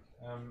to make,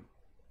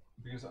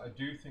 because I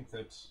do think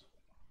that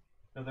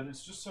that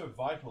it's just so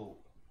vital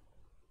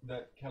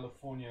that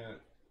California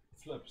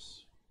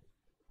flips.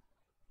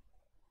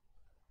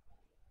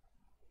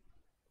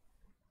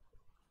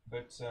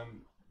 But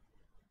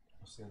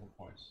what's the other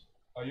point?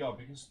 Oh yeah,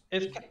 because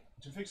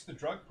to fix the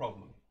drug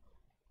problem,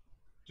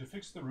 to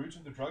fix the root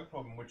of the drug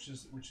problem, which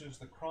is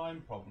the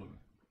crime problem,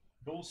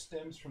 it all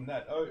stems from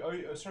that.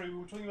 Oh, sorry, we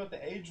were talking about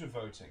the age of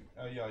voting.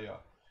 Oh yeah.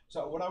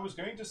 So what I was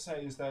going to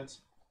say is that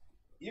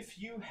if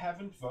you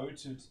haven't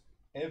voted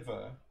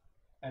ever,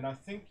 and I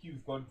think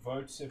you've got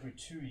votes every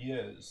 2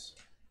 years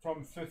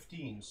from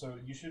 15, so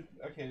you should,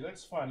 okay,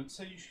 that's fine. Let's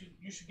say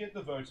you should get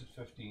the vote at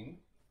 15,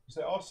 because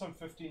there are some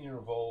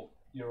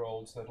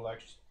 15-year-olds that'll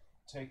actually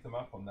take them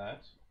up on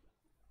that.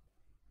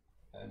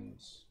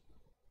 And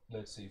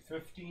let's see,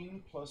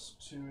 15 plus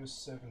 2 is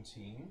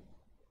 17,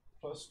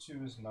 plus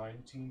 2 is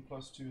 19,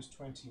 plus 2 is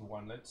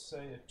 21. Let's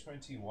say at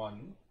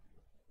 21.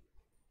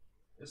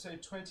 Let's say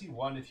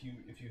 21 if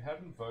you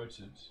haven't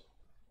voted,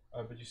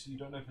 but you see you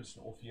don't know if it's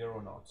an off year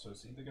or not, so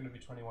it's either going to be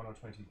 21 or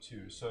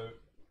 22. So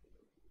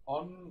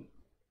on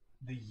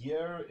the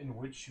year in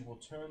which you will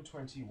turn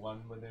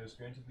 21, when there's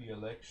going to be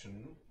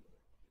election,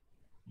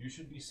 you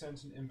should be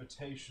sent an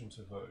invitation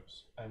to vote,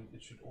 and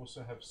it should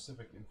also have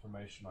civic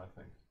information, I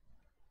think.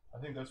 I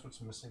think that's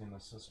what's missing in the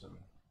system.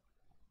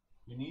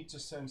 You need to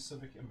send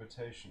civic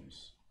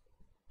invitations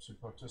to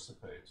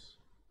participate.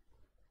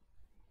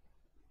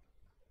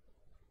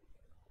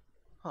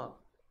 Huh.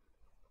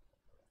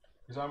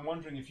 Because I'm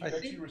wondering if you've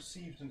actually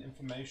received an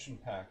information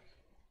pack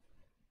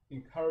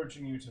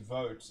encouraging you to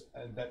vote,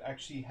 and that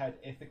actually had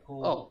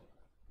ethical... Oh,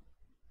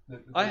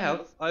 I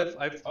have.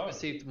 I've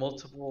received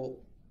multiple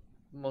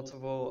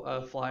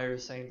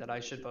flyers saying that I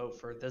should vote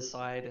for this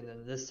side and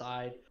then this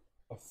side.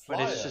 A flyer?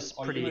 But it's just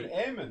pretty... Are you an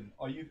airman?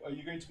 Are you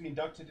going to be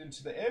inducted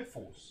into the Air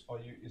Force? Are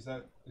you? Is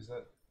that?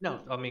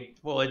 No, I mean,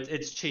 well,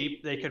 it's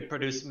cheap. They could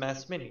produce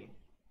mass mini.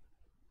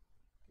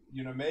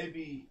 You know,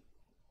 maybe,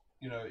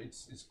 you know,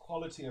 it's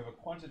quality over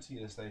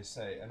quantity, as they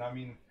say. And I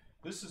mean,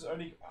 this is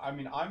only. I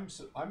mean, I'm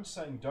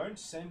saying don't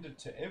send it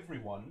to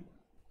everyone.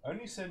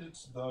 Only send it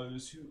to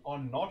those who are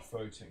not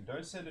voting.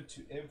 Don't send it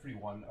to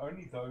everyone.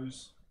 Only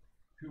those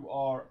who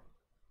are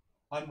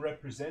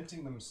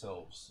unrepresenting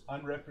themselves,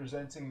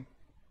 unrepresenting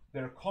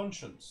their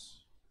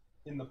conscience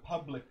in the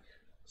public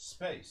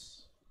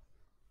space.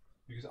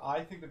 Because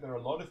I think that there are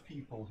a lot of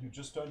people who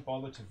just don't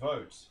bother to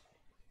vote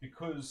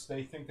because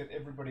they think that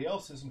everybody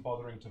else isn't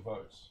bothering to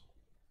vote.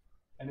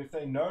 And if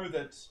they know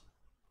that,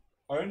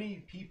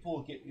 only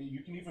people get.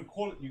 You can even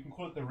call it. You can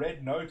call it the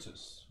red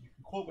notice. You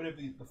can call it whatever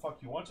the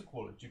fuck you want to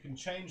call it. You can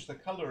change the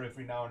color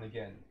every now and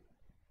again.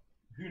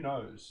 Who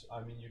knows?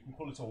 I mean, you can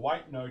call it a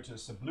white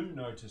notice, a blue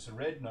notice, a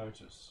red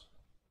notice,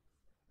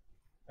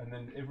 and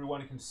then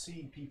everyone can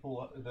see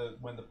people.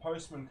 When the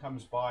postman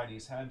comes by and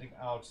he's handing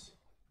out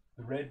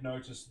the red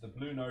notice, the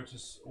blue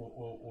notice,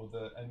 or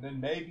the, and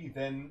then maybe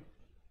then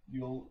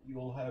you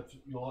won't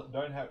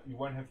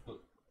have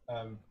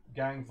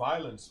gang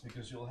violence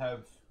because you'll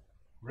have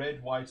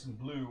red, white, and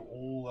blue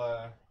all.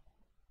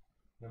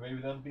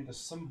 Maybe that'll be the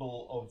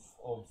symbol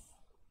of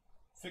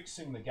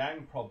fixing the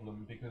gang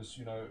problem, because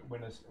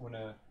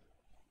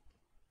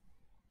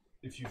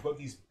if you've got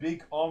these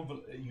big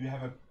envelope, you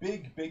have a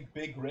big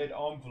red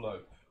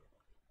envelope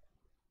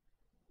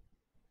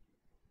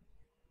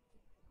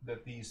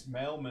that these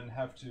mailmen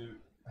have to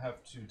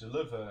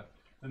deliver,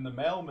 then the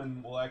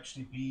mailman will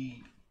actually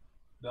be.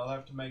 They'll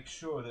have to make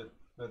sure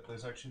that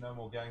there's actually no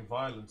more gang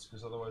violence,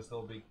 because otherwise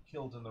they'll be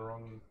killed in the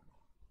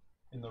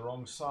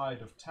wrong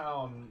side of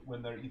town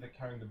when they're either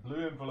carrying the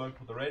blue envelope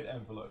or the red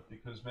envelope,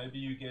 because maybe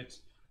you get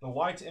the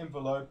white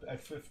envelope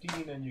at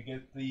 15 and you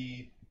get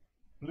the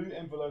blue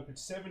envelope at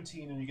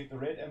 17 and you get the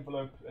red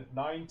envelope at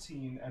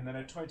 19, and then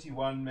at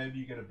 21 maybe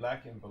you get a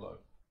black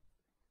envelope,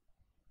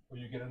 or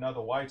you get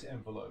another white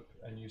envelope,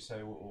 and you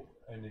say, well,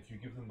 and if you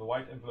give them the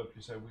white envelope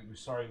you say, we're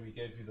sorry we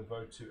gave you the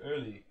vote too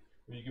early,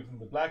 or you give them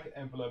the black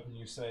envelope and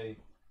you say,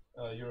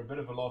 you're a bit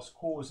of a lost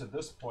cause at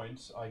this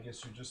point, I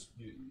guess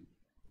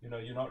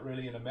you're not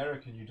really an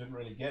American, you didn't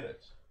really get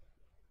it.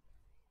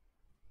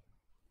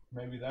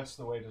 Maybe that's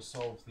the way to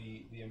solve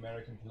the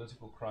American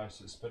political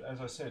crisis. But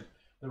as I said,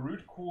 the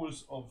root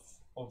cause of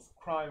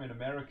crime in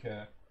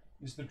America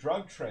is the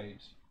drug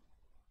trade.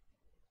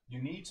 You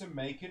need to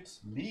make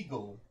it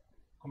legal,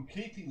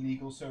 completely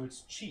legal, so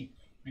it's cheap,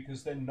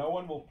 because then no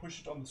one will push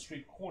it on the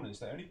street corners.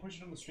 They only push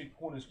it on the street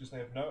corners because they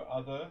have no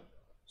other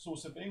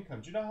source of income.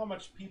 Do you know how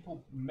much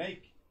people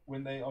make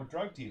when they are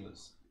drug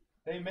dealers?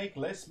 They make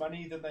less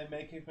money than they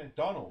make at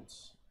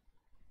McDonald's.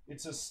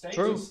 It's a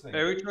status thing.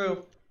 Very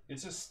true.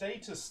 It's a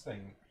status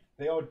thing.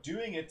 They are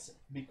doing it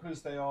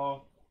because they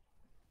are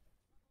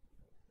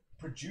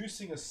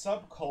producing a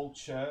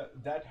subculture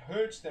that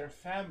hurts their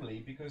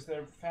family, because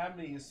their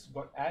family has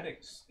got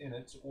addicts in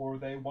it, or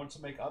they want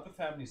to make other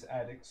families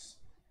addicts,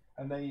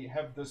 and they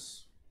have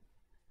this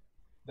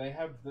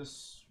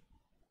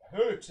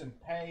hurt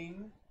and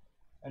pain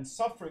and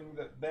suffering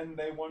that then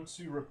they want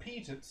to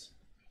repeat it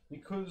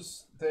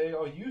because they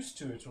are used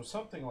to it or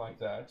something like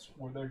that,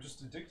 or they're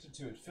just addicted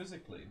to it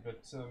physically.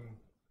 But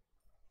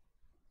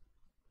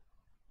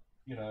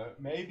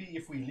maybe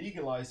if we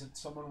legalize it,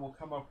 someone will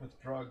come up with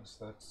drugs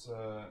that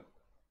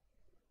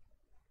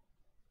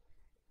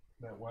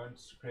won't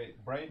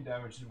create brain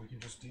damage, and we can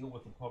just deal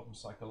with the problem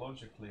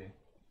psychologically,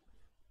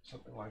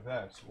 something like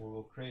that. Or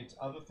we'll create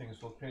other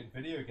things. We'll create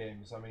video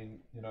games. I mean,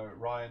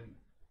 Ryan,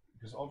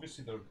 because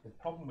obviously the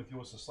problem with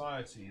your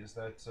society is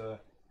that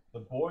the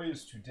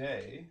boys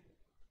today,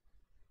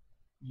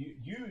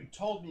 you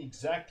told me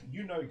exactly,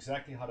 you know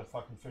exactly how to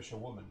fucking fish a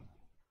woman,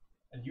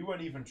 and you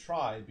won't even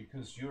try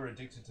because you're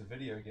addicted to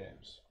video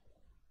games,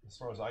 as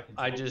far as I can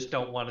tell. I just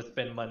don't want to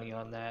spend money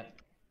on that.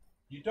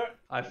 You don't.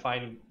 I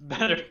find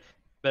better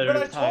But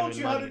I time told and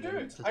you how money to do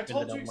than it. to I spend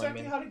told it you on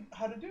exactly women.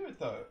 how to do it,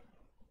 though.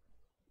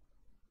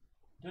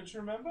 Don't you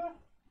remember?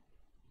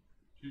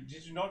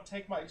 Did you not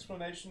take my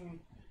explanation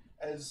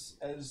as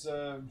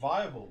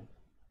viable?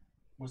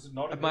 Was it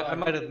not? I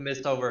might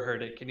have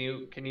overheard it. Can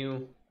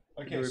you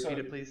Okay, repeat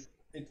it, please?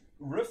 It's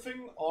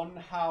riffing on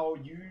how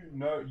you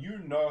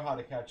know how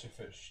to catch a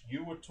fish.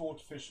 You were taught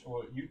fish,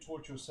 or you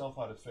taught yourself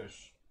how to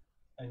fish,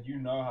 and you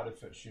know how to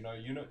fish. You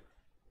know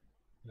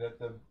that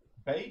the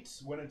bait,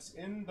 when it's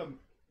in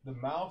the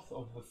mouth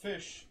of the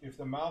fish, if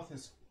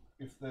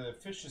the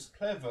fish is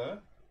clever,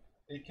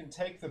 it can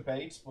take the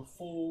bait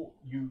before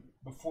you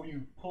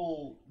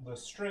pull the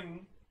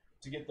string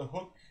to get the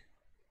hook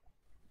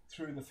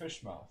through the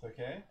fish mouth.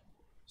 Okay,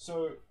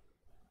 so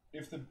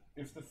if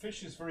the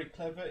fish is very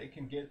clever, it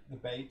can get the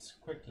bait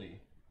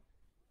quickly.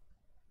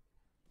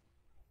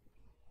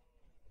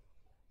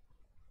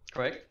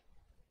 Correct.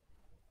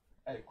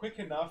 Quick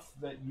enough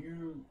that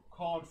you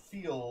can't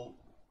feel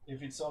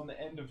if it's on the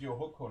end of your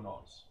hook or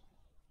not.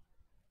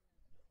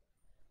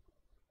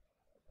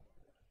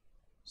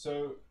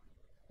 So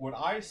what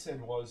I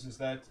said is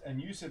that,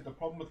 and you said the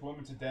problem with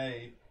women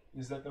today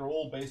is that they're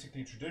all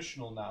basically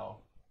traditional now.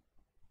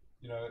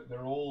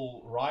 They're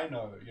all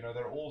rhino.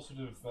 They're all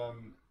sort of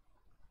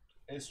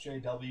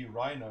SJW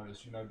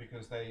rhinos.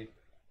 Because they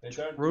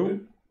don't.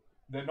 True.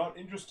 They're not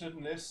interested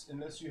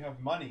unless you have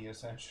money.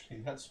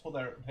 Essentially, that's all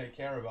they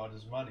care about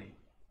is money.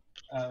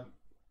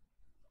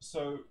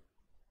 So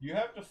you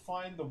have to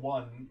find the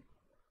one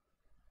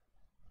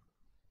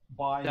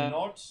by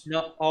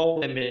not all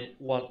women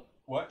want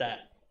what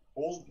that.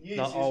 All yes,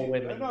 not yes, all yes.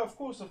 women. No, of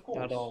course.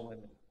 Not all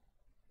women.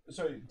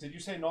 Sorry, did you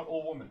say not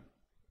all women?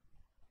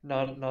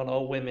 Not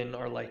all women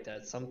are like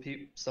that. Some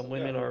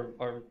women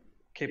are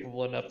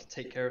capable enough to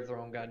take care of their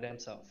own goddamn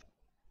self.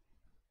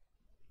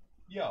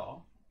 Yeah.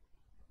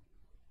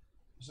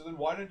 So then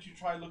why don't you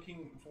try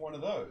looking for one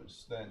of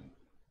those then?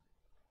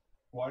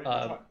 Why don't you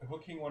Uh, try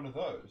hooking one of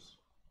those?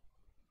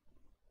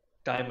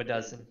 dime a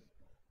dozen.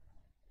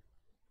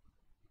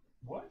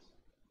 What?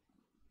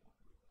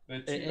 There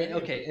are too many of them.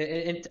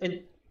 Okay,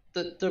 and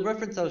the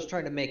reference I was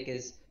trying to make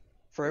is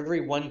for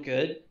every one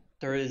good,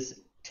 there is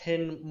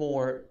 10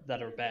 more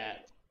that are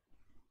bad.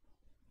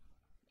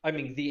 I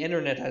mean, the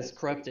internet has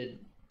corrupted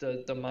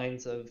the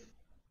minds of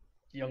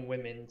young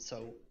women,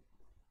 so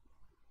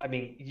I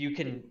mean, you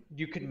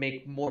can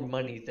make more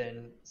money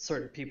than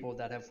certain people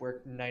that have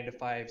worked 9 to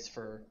 5s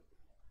for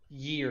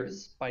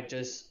years by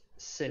just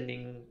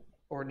sending,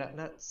 or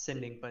not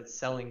sending, but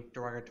selling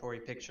derogatory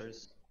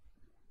pictures.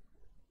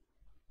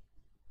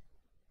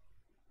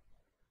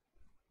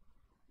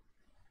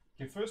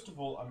 Okay, first of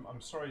all,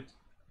 I'm sorry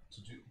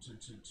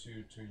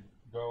to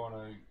go on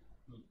a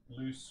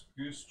loose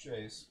goose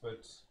chase,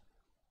 but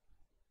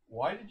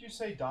why did you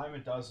say dime a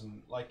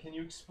dozen? Like, can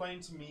you explain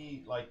to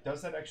me, like,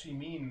 does that actually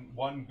mean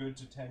one good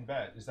to 10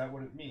 bad? Is that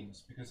what it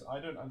means? Because I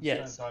don't understand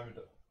Yes. dime a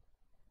dozen.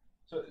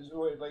 So,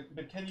 like,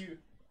 but can you,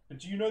 but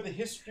do you know the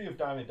history of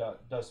dime a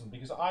dozen?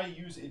 Because I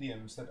use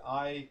idioms that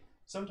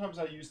sometimes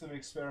I use them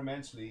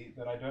experimentally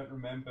that I don't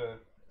remember.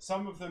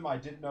 Some of them I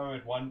did know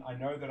at one, I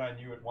know that I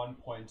knew at one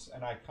point,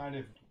 and I kind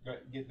of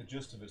get the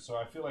gist of it. So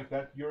I feel like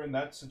that you're in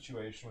that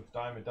situation with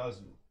dime a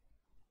dozen.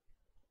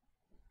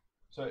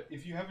 So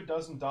if you have a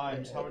dozen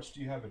dimes, how much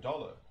do you have a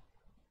dollar?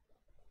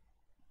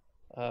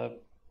 Uh,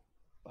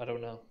 I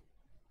don't know.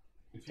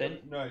 If you 10?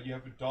 have, no, you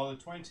have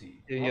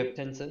 $1.20. Do you have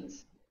 10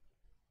 cents?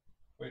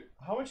 Wait,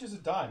 how much is a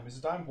dime? Is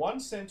a dime 1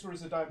 cent or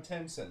is a dime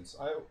 10 cents?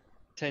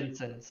 10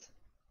 cents.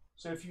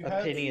 So if you A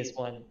have penny is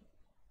one.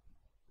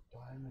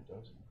 dime a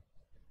dozen.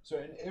 So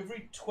in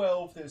every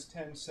 12 there's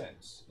 10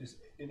 cents. Is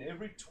in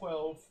every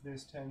 12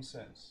 there's 10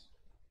 cents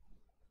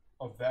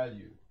of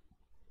value.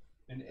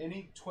 In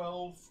any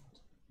 12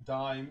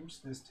 dimes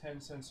there's 10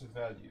 cents of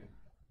value.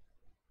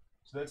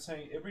 So that's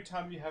saying every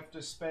time you have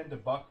to spend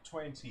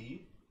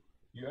 $1.20,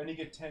 you only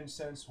get 10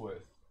 cents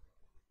worth.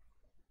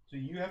 So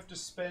you have to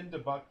spend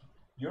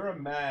you're a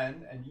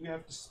man and you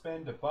have to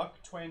spend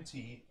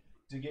 $1.20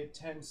 to get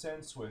 10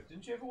 cents worth.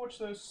 Didn't you ever watch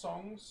those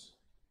songs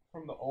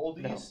from the No.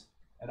 oldies?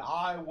 And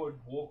I would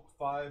walk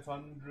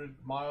 500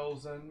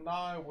 miles and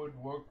I would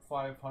work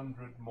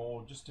 500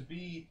 more just to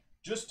be.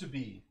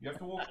 You have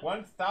to walk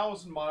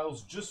 1,000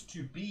 miles just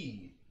to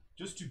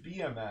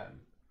be a man.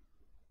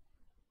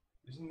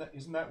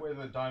 Isn't that where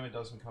the dime a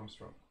dozen comes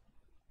from?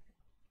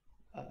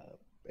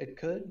 It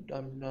could.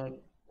 I'm not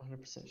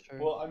 100% sure.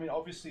 Well, I mean,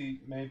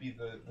 obviously, maybe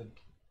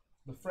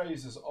the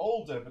phrase is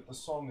older, but the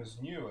song is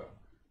newer.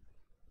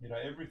 You know,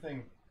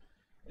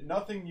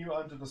 nothing new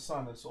under the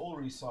sun. It's all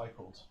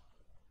recycled.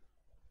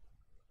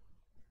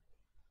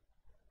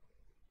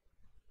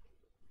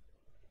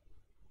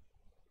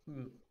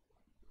 Hmm.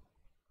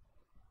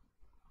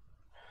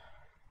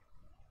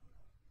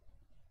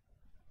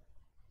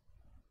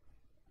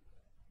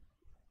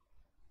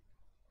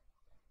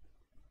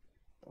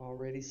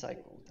 Already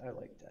cycled. I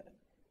like that.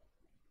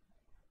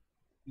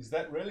 Is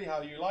that really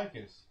how you like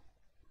it?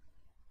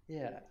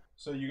 Yeah.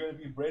 So you're going to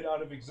be bred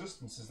out of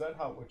existence. Is that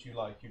what you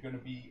like? You're going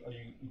to be.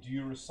 Do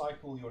you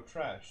recycle your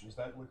trash? Is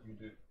that what you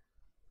do?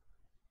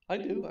 I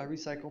do. I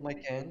recycle my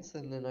cans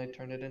and then I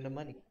turn it into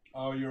money.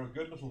 Oh, you're a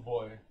good little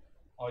boy.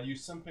 Are you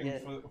simping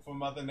Yeah. for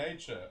Mother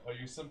Nature? Are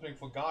you simping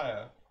for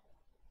Gaia?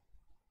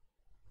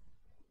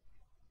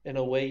 In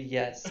a way,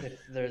 yes, if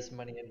there's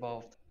money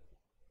involved.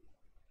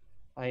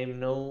 I am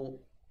no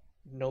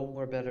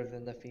more better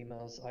than the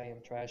females I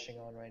am trashing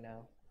on right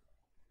now.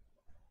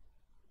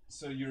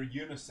 So you're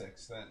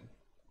unisex then?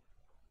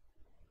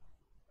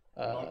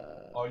 Not.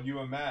 Uh, Are you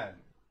a man?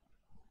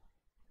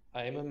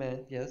 I am a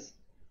man, yes,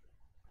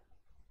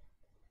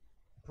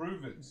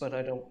 Prove it. but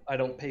I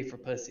don't pay for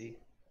pussy,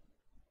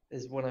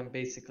 is what I'm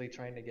basically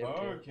trying to get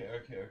to.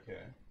 Okay.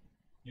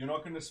 You're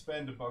not going to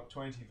spend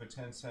 $1.20 for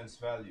 10 cents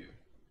value.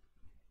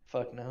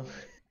 Fuck no.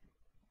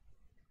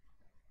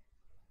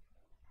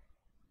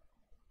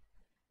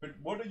 But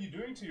what are you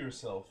doing to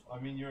yourself? I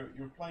mean, you're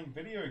playing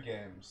video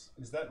games.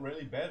 Is that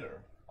really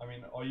better? I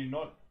mean, are you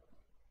not?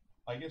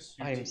 I guess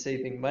I am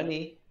saving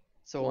money,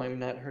 so I'm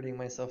not hurting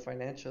myself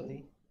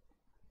financially.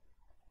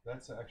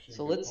 that's actually a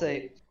So good let's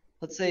point.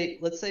 say,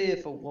 let's say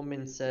if a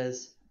woman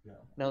says, Yeah.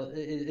 now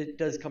it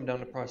does come down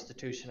to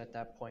prostitution at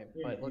that point,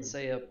 but let's Mm.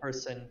 say a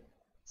person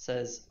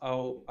says,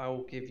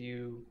 I'll give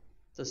you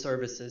the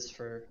services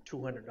for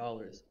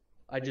 $200.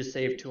 I just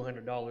saved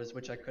 $200,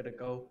 which I could have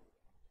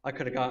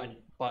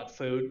bought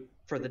food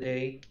for the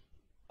day,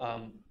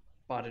 um,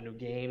 bought a new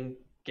game,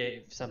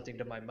 gave something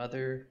to my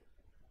mother.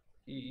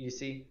 You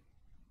see?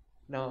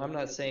 Now, I'm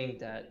not saying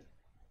that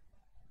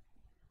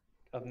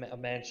a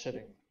man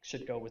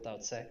should go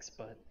without sex,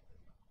 but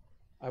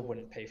I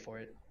wouldn't pay for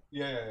it.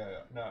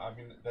 Yeah. No, I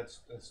mean that's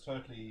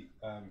totally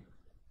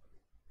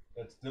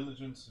that's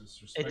diligence.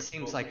 It's It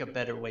seems respectable. like a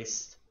better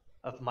waste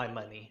of my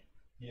money,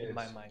 in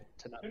my Yes. mind,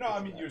 to not You know, pay I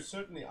for mean, that. you're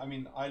certainly. I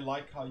mean, I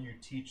like how you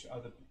teach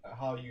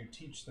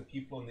the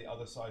people on the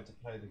other side to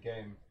play the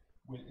game.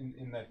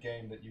 in that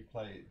game that you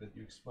play, that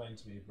you explained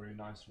to me very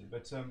nicely.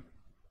 But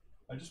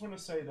I just want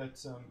to say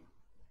that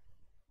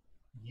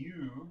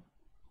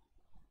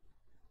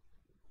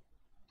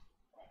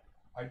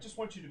I just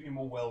want you to be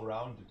more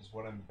well-rounded, is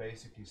what I'm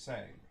basically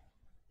saying.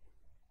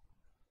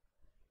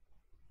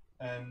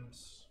 And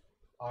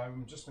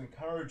I'm just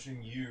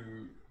encouraging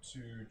you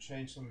to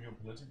change some of your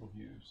political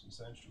views,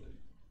 essentially.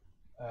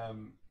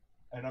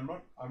 And I'm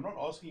not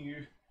asking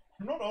you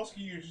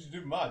to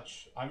do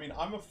much. I mean,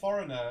 I'm a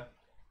foreigner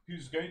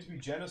who's going to be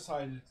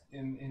genocided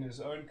in his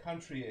own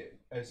country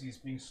as he's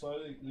being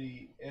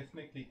slowly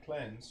ethnically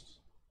cleansed.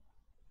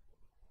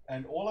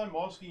 And all I'm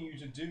asking you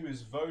to do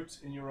is vote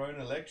in your own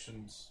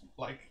elections.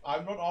 Like,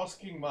 I'm not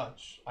asking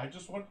much. I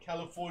just want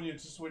California to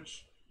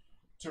switch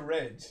to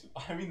red.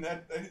 I mean,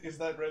 is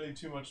that really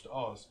too much to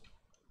ask?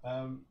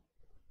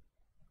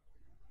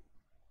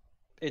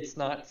 It's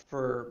not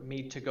for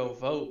me to go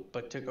vote,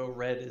 but to go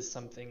red is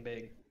something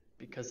big,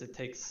 because it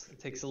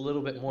takes a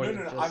little bit more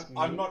than just me.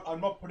 I'm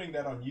not putting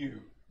that on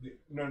you.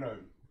 No,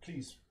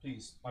 please.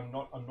 I'm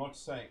not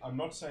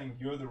saying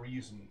you're the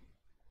reason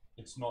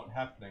it's not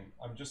happening.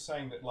 I'm just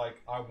saying that,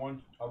 like, I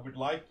would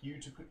like you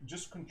to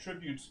just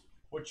contribute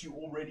what you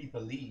already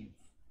believe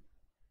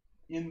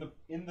in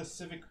the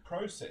civic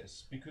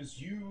process,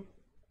 because you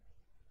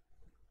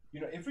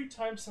know, every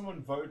time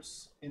someone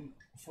votes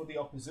for the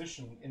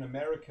opposition in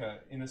America,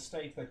 in a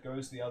state that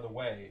goes the other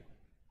way,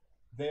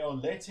 they are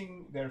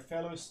letting their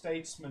fellow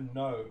statesmen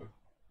know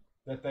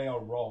that they are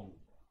wrong.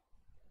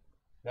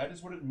 That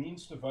is what it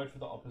means to vote for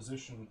the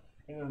opposition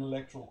in an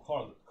electoral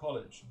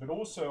college. But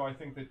also, I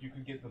think that you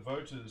could get the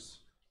voters,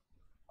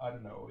 I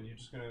don't know, or you're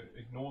just going to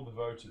ignore the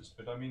voters.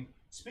 But I mean,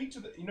 speak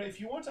to you know, if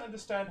you want to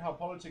understand how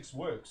politics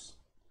works,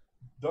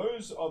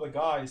 those are the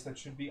guys that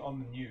should be on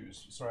the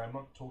news. Sorry, I'm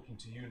not talking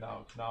to you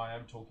now. Now I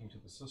am talking to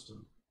the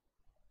system.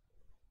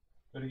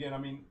 But again, I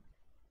mean,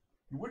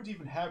 you wouldn't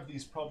even have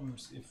these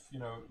problems if, you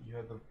know, you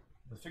had the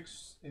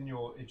fix in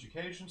your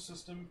education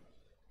system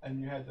and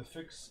you had the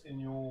fix in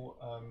your,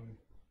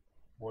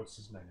 what's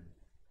his name?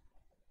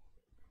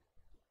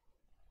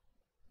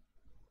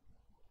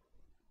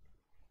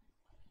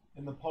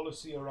 In the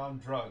policy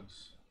around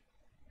drugs,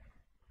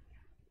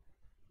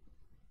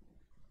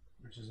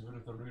 which is a bit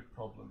of the root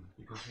problem,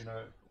 because, you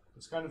know,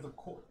 it's kind of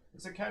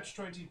it's a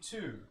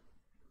catch-22,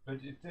 but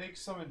it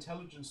takes some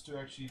intelligence to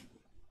actually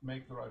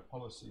make the right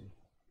policy.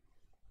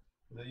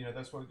 You know,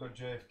 that's what got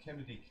JF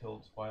Kennedy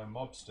killed by a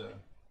mobster.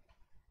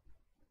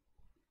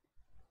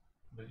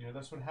 But, you know,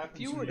 that's what happens.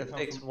 If you were to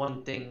fix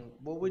one thing,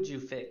 what would you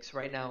fix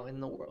right now in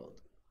the world?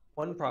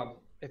 One problem,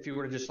 if you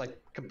were to just, like,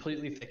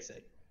 completely fix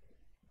it.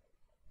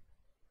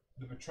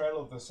 The betrayal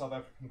of the South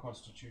African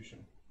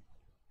Constitution.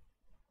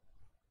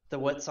 The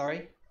what,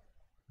 sorry?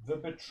 The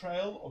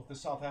betrayal of the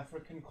South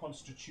African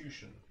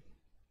Constitution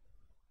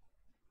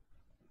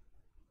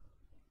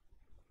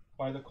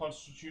by the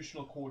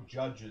Constitutional Court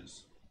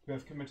judges who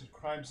have committed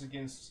crimes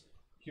against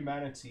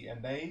humanity,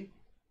 and they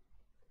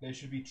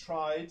should be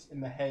tried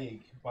in The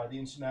Hague by the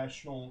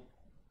International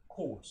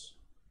Court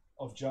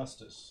of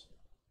Justice,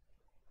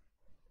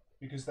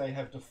 because they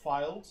have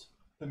defiled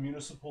the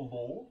municipal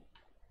law,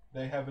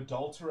 they have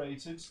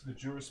adulterated the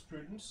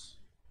jurisprudence,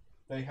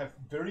 they have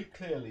very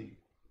clearly,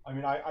 I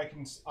mean,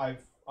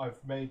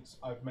 I've made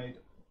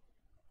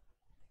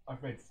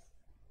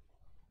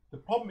the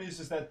problem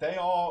is that they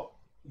are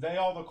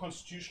the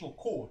constitutional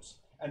court,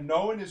 and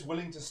no one is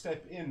willing to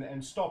step in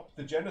and stop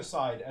the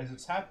genocide as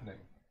it's happening.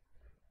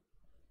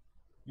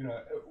 You know,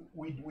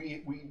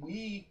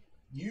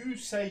 you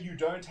say you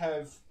don't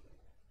have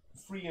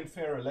free and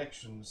fair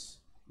elections.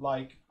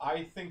 Like,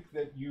 I think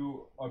that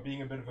you are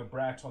being a bit of a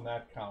brat on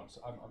that count.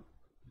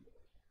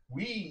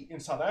 We in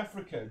South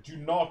Africa do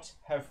not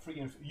have free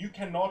and you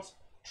cannot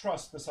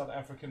trust the South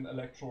African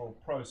electoral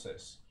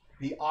process.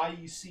 The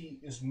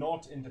IEC is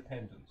not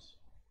independent.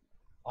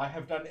 I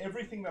have done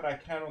everything that I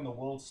can on the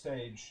world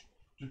stage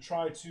to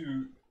try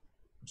to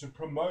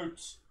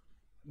promote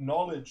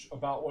knowledge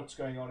about what's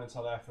going on in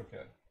South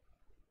Africa.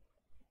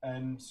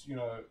 And, you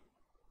know,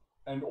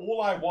 and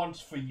all I want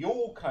for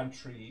your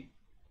country,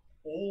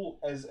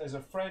 as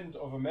a friend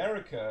of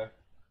America,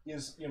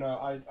 is, you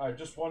know, I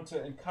just want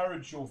to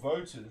encourage your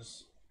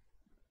voters,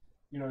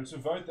 you know, to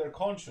vote their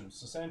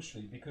conscience,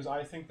 essentially, because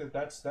I think that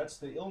that's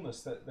the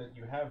illness that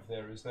you have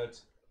there, is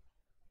that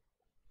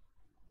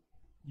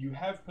you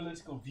have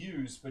political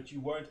views, but you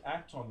won't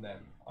act on them.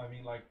 I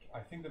mean, like, I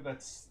think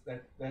that's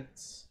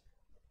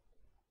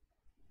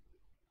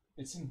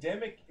it's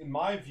endemic, in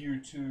my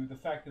view, to the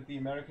fact that the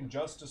American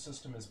justice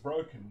system is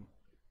broken,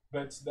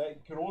 but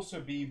that could also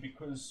be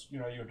because, you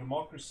know, your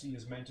democracy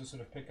is meant to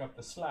sort of pick up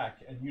the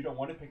slack, and you don't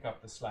want to pick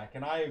up the slack.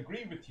 And I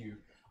agree with you.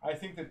 I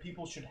think that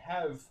people should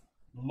have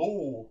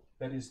law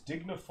that is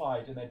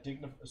dignified, and that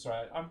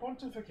sorry, I'm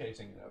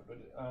pontificating now, but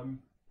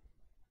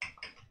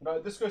you know,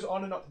 this goes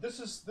on and on. This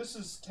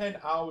is 10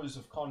 hours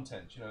of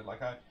content, you know,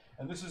 like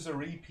and this is a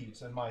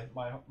repeat, and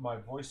my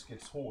voice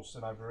gets hoarse,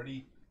 and I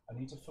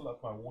need to fill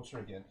up my water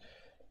again.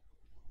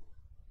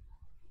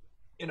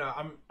 You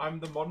know, I'm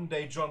the modern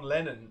day John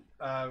Lennon.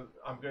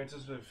 I'm going to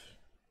sort of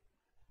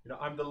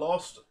I'm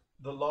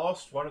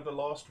one of the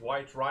last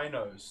white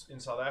rhinos in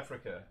South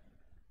Africa.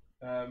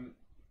 Um,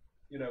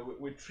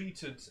 we're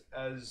treated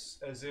as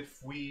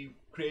if we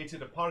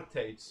created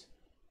apartheid,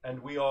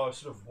 and we are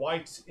sort of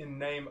white in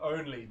name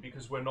only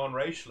because we're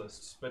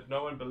non-racialists, but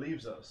no one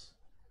believes us,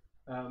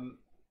 and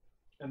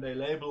they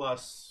label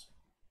us,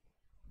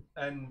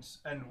 and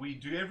we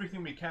do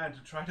everything we can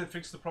to try to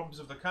fix the problems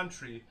of the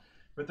country,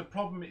 but the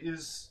problem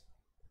is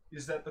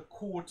that the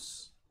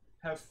courts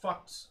have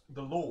fucked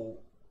the law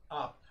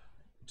up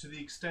to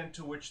the extent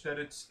to which that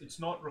it's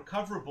not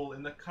recoverable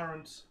in the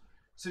current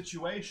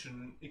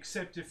situation,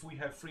 except if we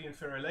have free and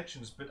fair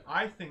elections. But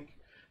I think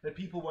that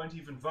people won't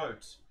even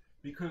vote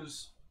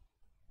because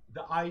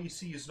the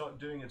IEC is not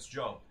doing its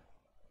job,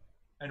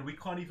 and we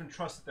can't even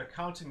trust that they're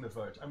counting the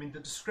vote. I mean,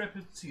 the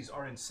discrepancies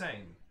are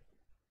insane.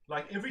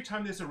 Like, every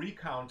time there's a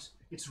recount,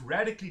 it's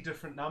radically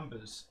different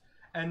numbers,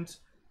 and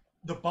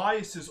the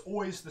bias is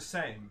always the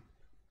same.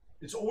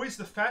 It's always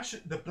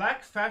the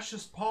black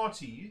fascist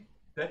party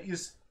that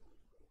is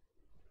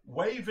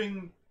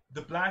waving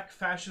the black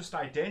fascist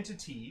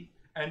identity,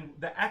 and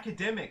the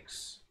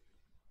academics.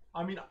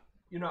 I mean,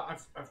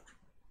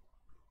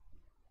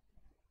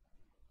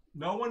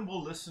 no one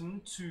will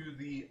listen to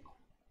the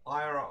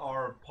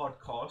IRR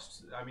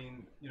podcast. I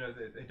mean,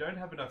 they don't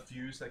have enough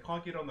views. They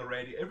can't get on the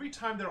radio. Every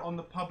time they're on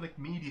the public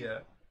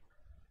media,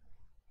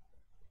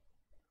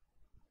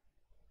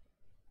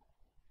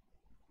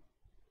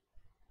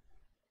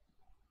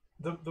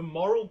 the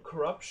moral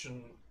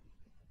corruption.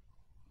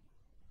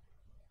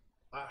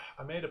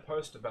 I made a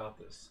post about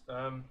this.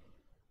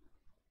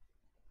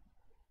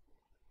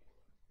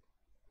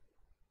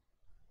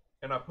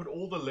 And I put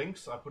all the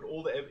links. I put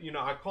all the.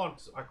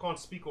 I can't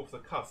speak off the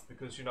cuff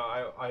because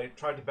I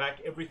tried to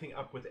back everything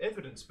up with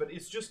evidence. But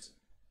it's just.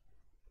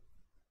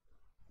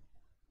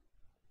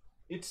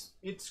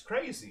 It's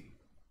crazy.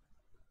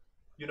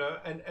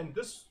 And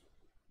this.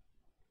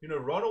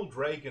 Ronald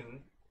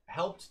Reagan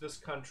helped this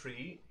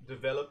country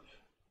develop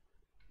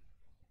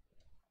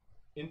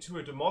into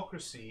a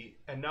democracy,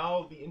 and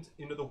now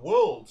the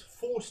world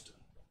forced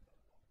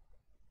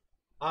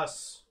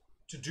us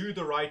to do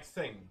the right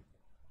thing.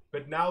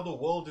 But now the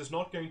world is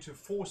not going to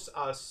force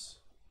us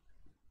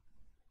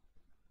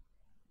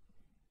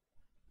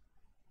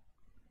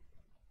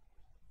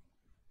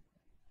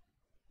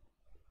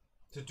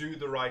to do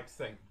the right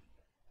thing.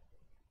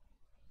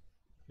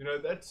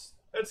 That's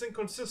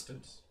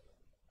inconsistent.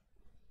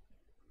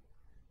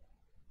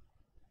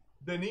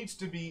 There needs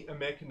to be a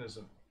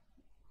mechanism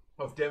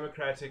of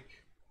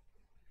democratic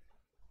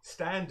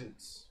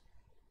standards,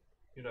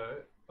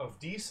 of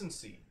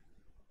decency.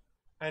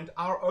 And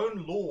our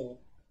own law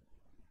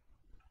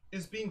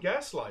is being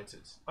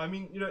gaslighted. I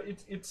mean,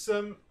 it's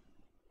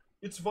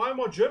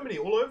Weimar Germany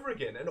all over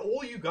again, and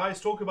all you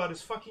guys talk about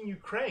is fucking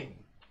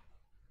Ukraine.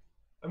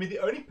 I mean, the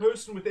only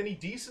person with any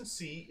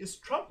decency is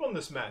Trump on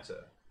this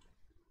matter.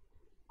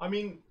 I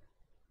mean,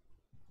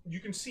 you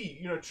can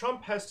see,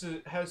 Trump has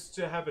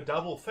to have a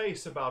double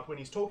face about when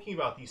he's talking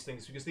about these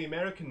things, because the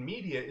American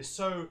media is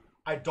so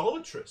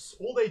idolatrous.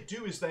 All they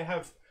do is they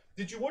have.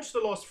 Did you watch the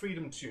Lost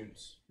Freedom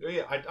tunes? Oh,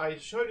 yeah, I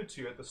showed it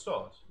to you at the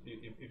start,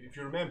 if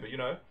you remember.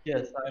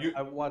 Yes,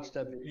 I watched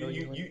that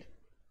video.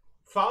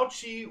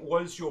 Fauci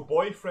was your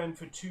boyfriend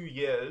for 2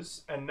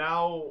 years, and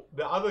now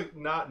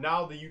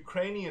the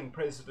Ukrainian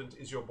president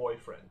is your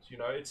boyfriend.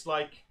 It's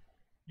like,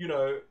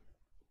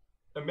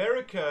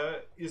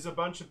 America is a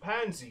bunch of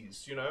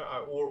pansies,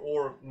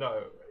 or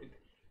no.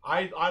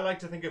 I like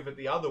to think of it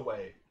the other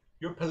way.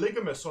 You're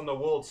polygamous on the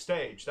world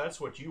stage.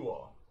 That's what you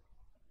are.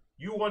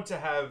 You want to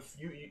have,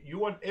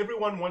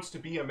 everyone wants to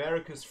be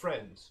America's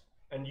friend,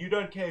 and you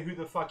don't care who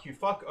the fuck you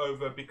fuck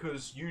over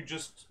because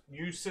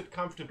you sit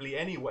comfortably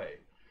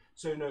anyway.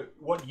 So,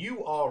 what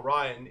you are,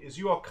 Ryan, is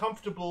you are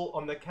comfortable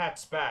on the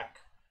cat's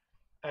back,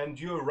 and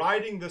you're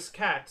riding this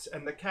cat,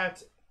 and the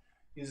cat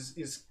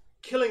is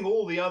killing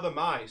all the other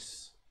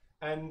mice,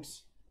 and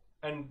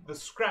the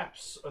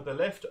scraps or the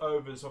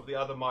leftovers of the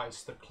other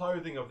mice, the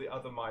clothing of the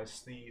other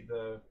mice, the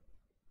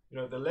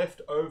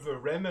leftover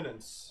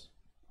remnants.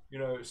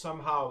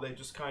 Somehow they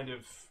just kind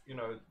of,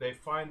 they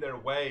find their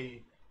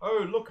way.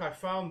 Oh, look, I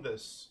found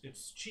this.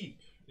 It's cheap.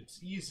 It's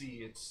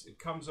easy. It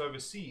comes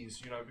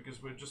overseas,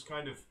 because we're just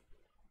kind of,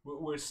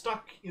 we're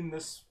stuck in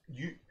this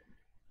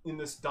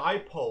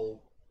dipole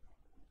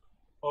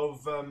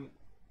of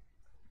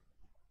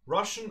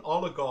Russian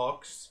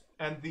oligarchs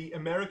and the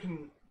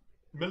American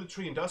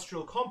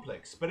military-industrial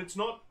complex. But it's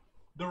not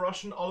the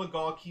Russian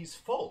oligarchy's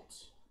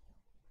fault,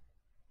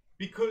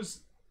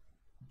 because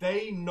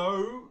they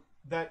know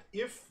that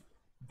if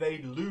they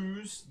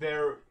lose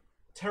their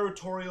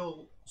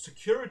territorial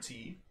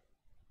security,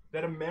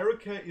 that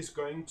America is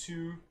going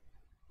to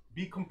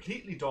be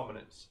completely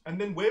dominant.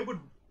 And then where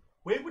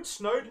would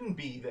Snowden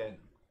be then?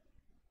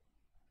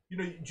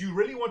 Do you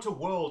really want a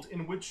world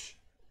in which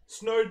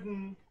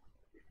Snowden,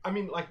 I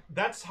mean, like,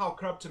 that's how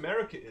corrupt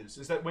America is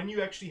that when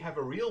you actually have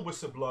a real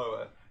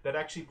whistleblower that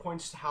actually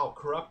points to how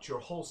corrupt your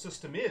whole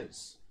system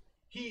is,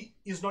 he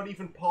is not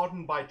even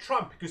pardoned by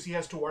Trump because he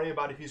has to worry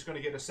about if he's going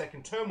to get a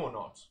second term or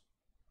not.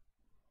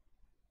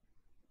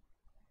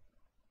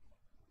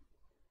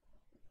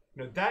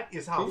 You know, that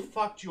is how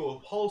fucked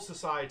your whole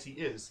society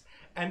is.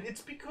 And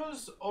it's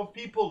because of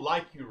people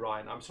like you,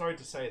 Ryan. I'm sorry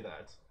to say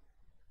that.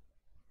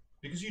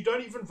 Because you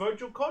don't even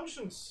vote your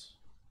conscience.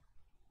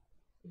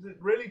 Is it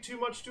really too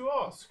much to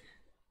ask?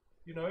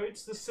 You know,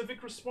 it's the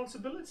civic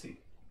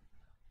responsibility.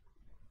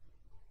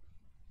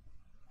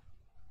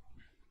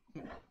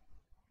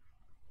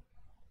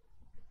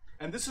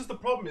 And this is the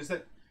problem, is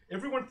that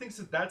everyone thinks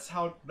that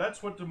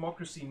that's what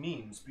democracy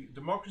means.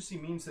 Democracy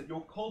means that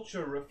your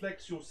culture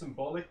reflects your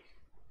symbolic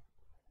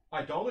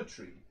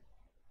idolatry.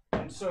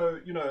 And so,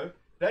 you know,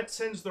 that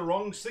sends the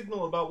wrong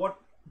signal about what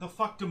the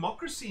fuck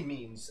democracy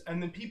means.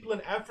 And then people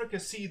in Africa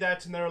see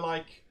that and they're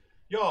like,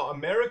 yeah,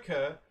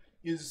 America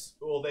is,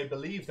 or they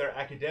believe they're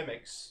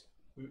academics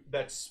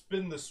that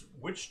spin this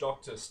witch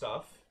doctor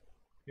stuff.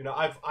 You know,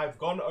 I've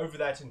gone over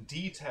that in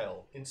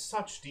detail, in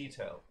such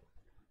detail.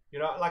 You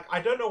know, like,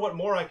 I don't know what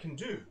more I can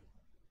do.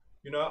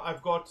 You know,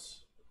 I've got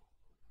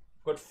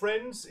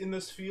friends in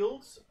this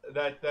field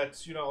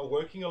that you know, are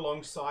working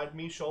alongside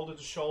me, shoulder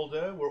to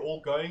shoulder. We're all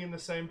going in the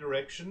same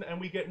direction, and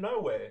we get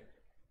nowhere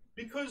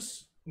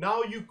because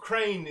now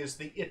Ukraine is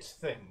the it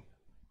thing.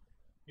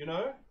 You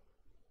know?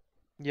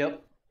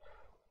 Yep.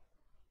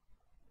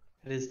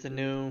 It is the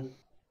new.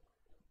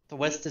 The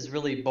West is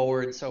really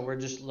bored, so we're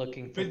just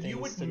looking for things to do.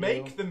 But you would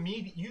make the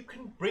media. You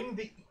can bring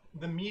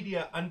the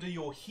media under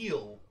your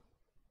heel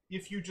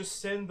if you just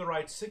send the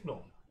right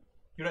signal.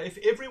 You know, if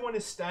everyone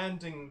is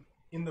standing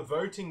in the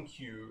voting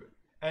queue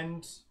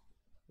and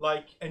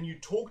you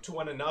talk to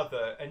one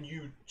another and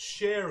you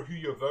share who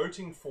you're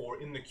voting for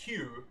in the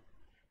queue,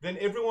 then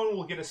everyone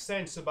will get a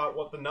sense about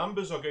what the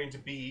numbers are going to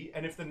be.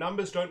 And if the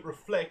numbers don't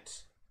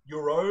reflect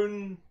your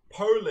own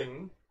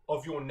polling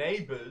of your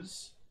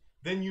neighbors,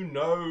 then you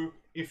know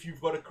if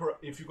you've got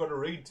a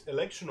rigged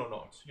election or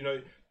not. You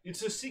know,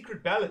 it's a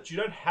secret ballot. You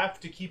don't have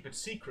to keep it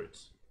secret.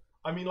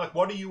 I mean, like,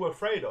 what are you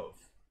afraid of?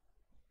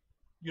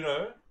 You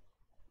know?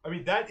 I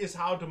mean, that is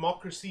how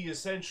democracy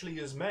essentially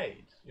is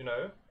made, you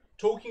know?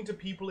 Talking to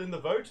people in the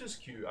voters'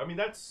 queue. I mean,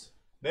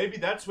 maybe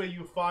that's where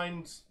you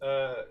find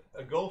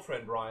a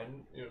girlfriend,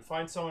 Ryan. You know,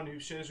 find someone who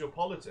shares your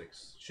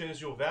politics,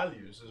 shares your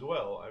values as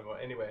well.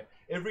 Anyway,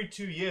 every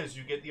 2 years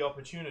you get the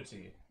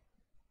opportunity.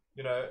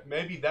 You know,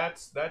 maybe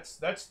that's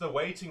the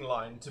waiting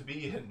line to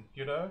be in,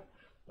 you know?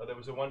 Oh, there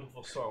was a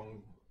wonderful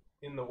song,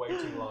 In the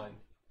Waiting Line.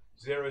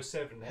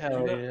 07.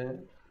 Hell yeah.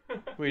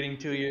 Waiting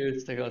 2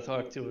 years to go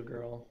talk to a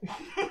girl.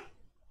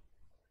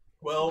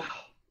 Well,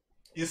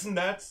 isn't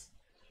that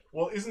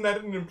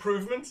an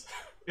improvement?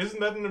 Isn't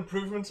that an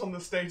improvement on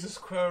the status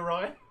quo,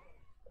 Ryan?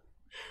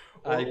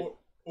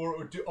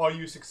 Or are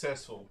you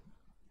successful?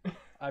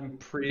 I'm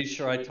pretty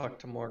sure I talked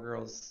to more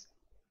girls.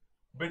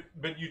 But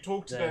you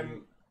talk to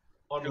them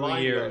online,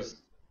 2 years.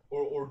 Though?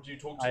 Or do you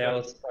talk to them? I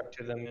also talk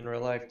to them in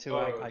real life too.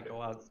 Okay. I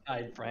go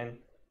outside, friend.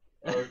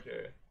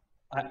 Okay.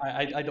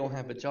 I don't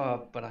have a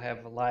job, but I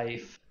have a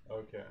life.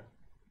 Okay.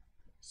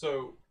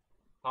 So,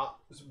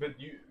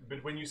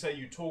 but when you say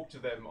you talk to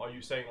them, are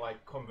you saying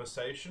like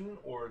conversation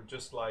or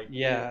just like?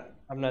 Yeah,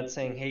 I'm not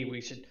saying, hey,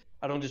 we should.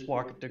 I don't just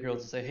walk up to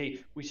girls and say,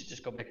 hey, we should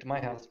just go back to my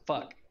house.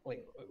 Fuck,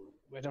 like,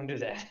 I don't do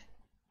that.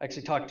 I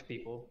actually talk to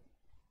people.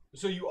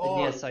 So you And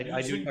are. yes, I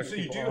do talk to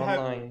people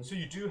online. So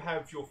you do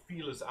have your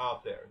feelers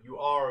out there. You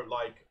are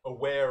like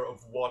aware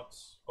of what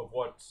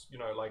you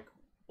know, like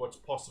what's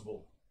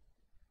possible.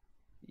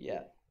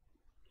 Yeah.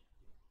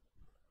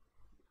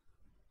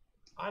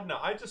 I don't know.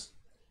 I just,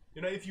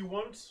 you know, if you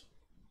want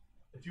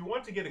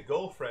to get a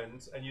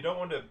girlfriend and you don't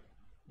want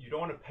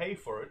to pay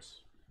for it,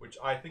 which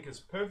I think is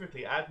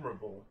perfectly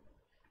admirable,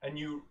 and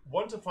you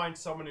want to find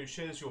someone who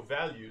shares your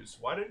values,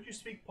 why don't you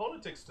speak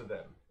politics to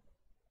them?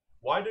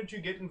 Why don't you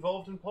get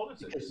involved in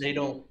politics? Because they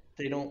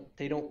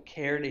don't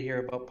care to hear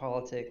about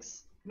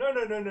politics. No.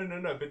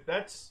 But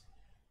that's,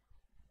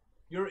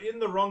 you're in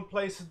the wrong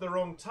place at the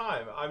wrong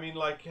time. I mean,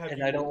 like,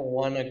 I don't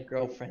want a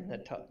girlfriend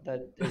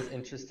that is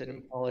interested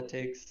in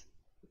politics.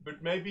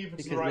 But maybe if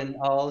it's because then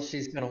all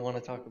she's gonna want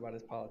to talk about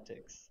is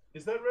politics.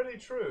 Is that really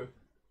true?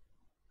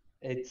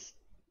 It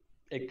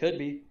could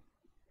be.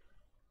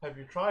 Have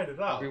you tried it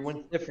out?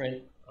 Everyone's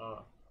different.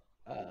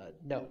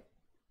 No,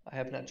 I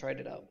have not tried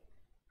it out.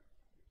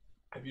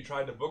 Have you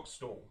tried a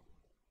bookstore?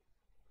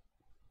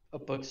 A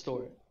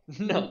bookstore?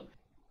 No.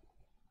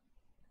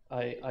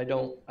 I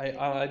don't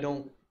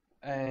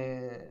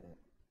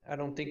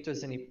think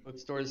there's any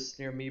bookstores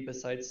near me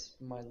besides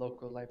my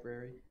local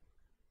library.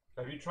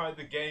 Have you tried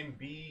the Game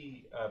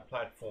B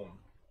platform?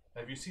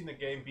 Have you seen the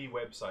Game B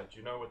website? Do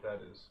you know what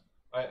that is?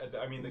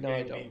 I mean the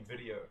Game B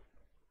video.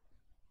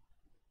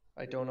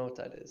 I don't know what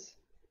that is.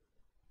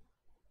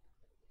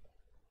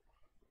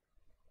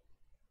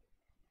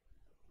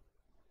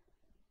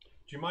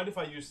 Do you mind if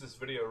I use this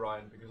video,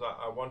 Ryan? Because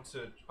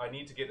I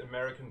need to get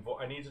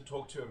I need to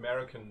talk to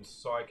Americans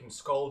so I can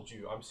scold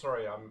you. I'm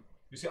sorry,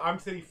 you see, I'm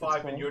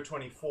 35 and you're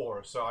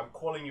 24, so I'm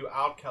calling you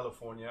out,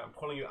 California. I'm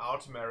calling you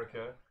out,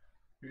 America.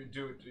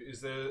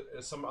 Is there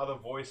some other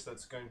voice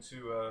that's going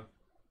to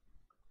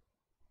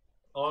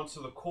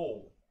answer the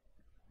call?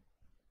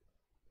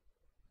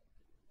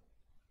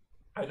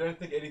 I don't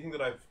think anything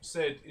that I've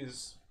said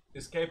is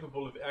is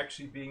capable of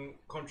actually being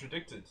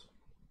contradicted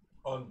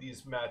on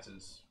these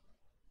matters.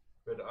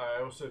 But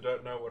I also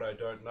don't know what I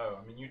don't know.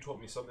 I mean, you taught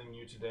me something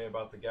new today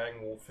about the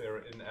gang warfare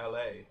in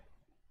LA.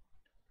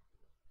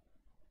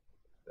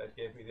 That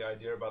gave me the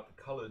idea about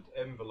the colored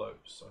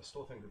envelopes. I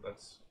still think that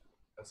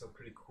that's a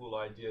pretty cool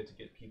idea to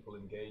get people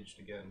engaged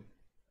again.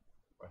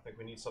 I think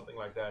we need something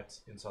like that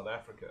in South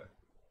Africa.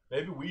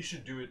 Maybe we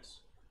should do it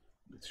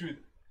through.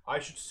 I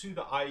should sue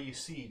the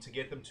IEC to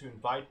get them to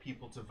invite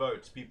people to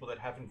vote, people that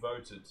haven't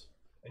voted,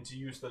 and to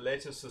use the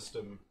letter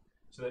system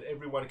so that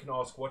everyone can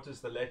ask, what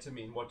does the letter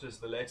mean? What does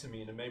the letter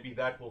mean? And maybe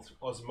that will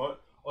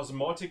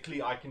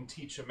osmotically, I can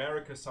teach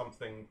America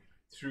something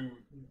through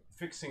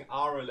fixing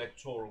our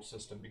electoral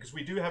system, because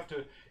we do have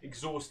to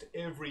exhaust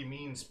every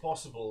means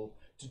possible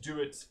to do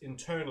it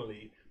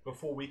internally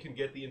before we can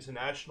get the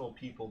international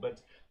people.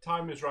 But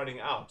time is running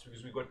out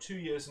because we've got 2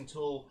 years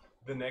until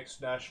the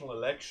next national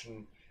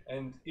election.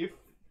 And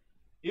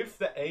if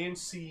the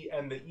ANC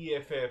and the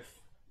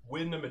EFF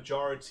win the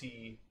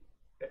majority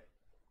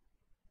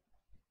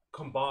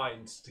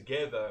combined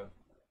together,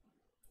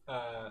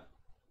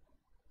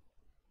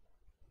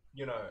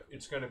 you know,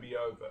 it's going to be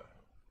over.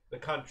 The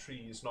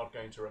country is not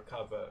going to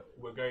recover.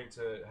 We're going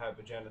to have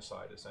a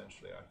genocide,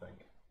 essentially, I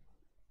think.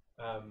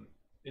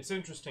 It's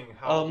interesting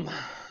how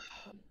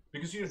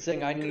because you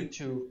saying I need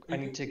to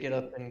get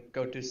up and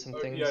go do some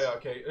things. Yeah,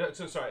 okay.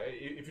 So sorry,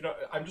 if you don't,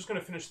 I'm just going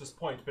to finish this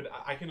point, but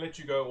I can let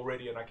you go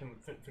already, and I can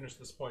finish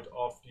this point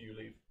after you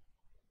leave,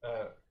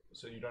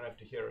 so you don't have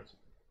to hear it.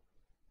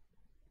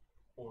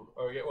 Or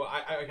okay, well,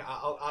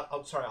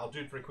 I'll sorry, I'll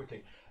do it very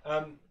quickly.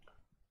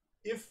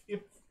 If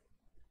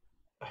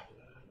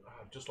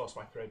I've just lost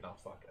my thread now.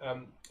 Fuck.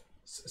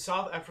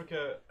 South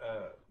Africa.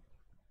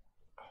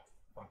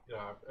 Fuck.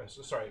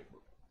 Sorry.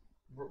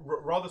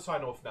 Rather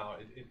sign off now.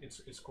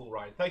 It's cool,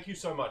 Ryan. Thank you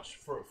so much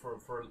for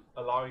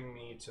allowing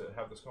me to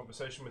have this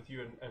conversation with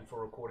you and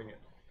for recording it.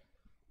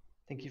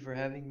 Thank you for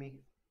having me.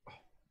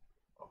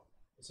 Oh,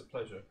 it's a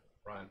pleasure,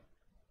 Ryan.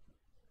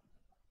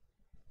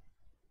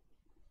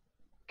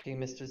 Okay,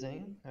 Mr.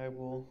 Zane, I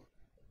will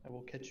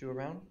catch you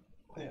around.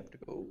 I have to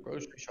go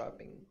grocery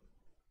shopping.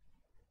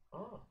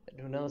 Oh. And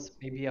who knows?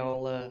 Maybe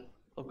I'll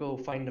go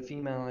find a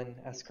female and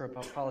ask her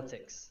about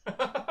politics.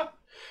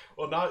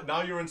 Well,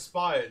 now you're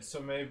inspired,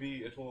 so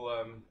maybe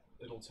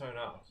it'll turn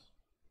out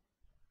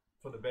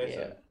for the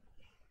better.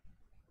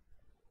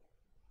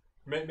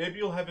 Yeah. Maybe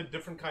you'll have a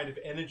different kind of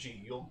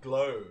energy. You'll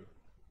glow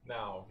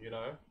now, you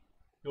know?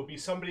 You'll be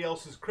somebody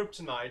else's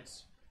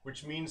kryptonite,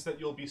 which means that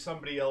you'll be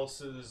somebody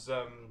else's,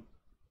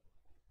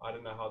 I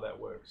don't know how that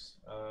works.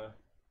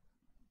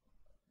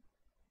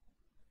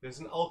 There's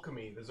an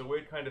alchemy. There's a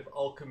weird kind of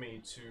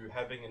alchemy to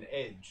having an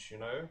edge, you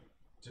know?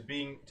 To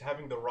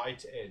having the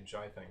right edge,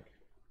 I think.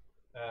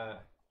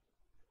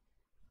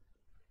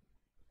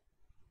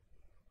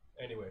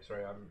 Anyway,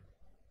 sorry.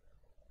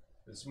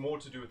 There's more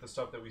to do with the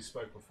stuff that we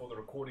spoke before the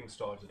recording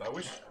started. I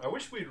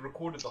wish we'd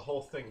recorded the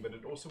whole thing, but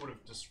it also would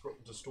have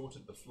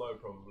distorted the flow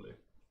probably.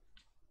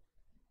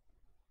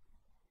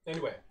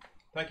 Anyway,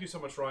 thank you so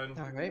much, Ryan.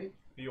 All right.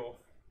 Be off,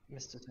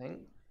 Mr. Tank.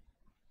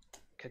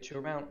 Catch you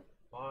around.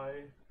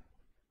 Bye.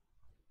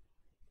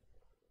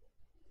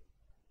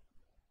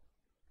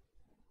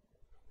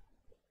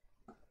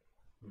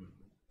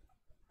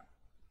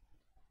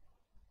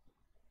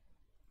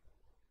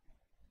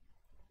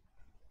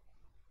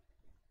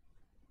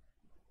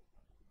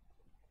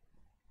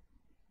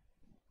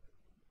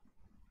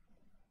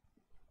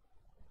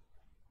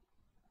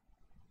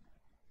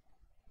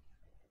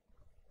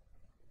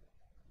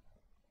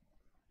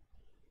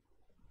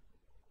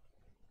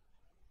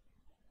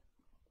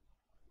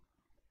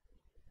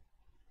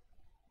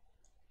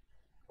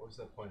 What was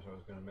that point I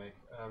was going to make?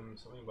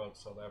 Something about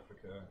South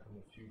Africa and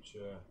the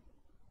future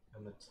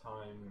and the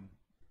time.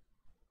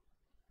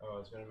 Oh, I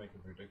was going to make a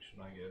prediction,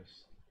 I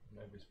guess.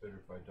 Maybe it's better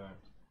if I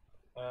don't.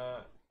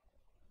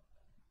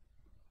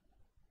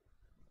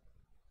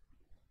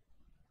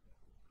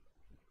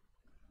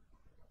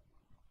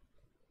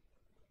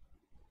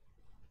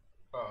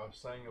 I was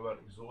saying about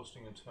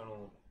exhausting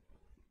internal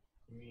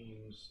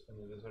means, and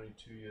that there's only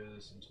 2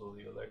 years until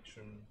the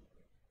election.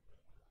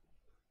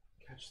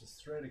 Catch this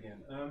thread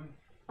again.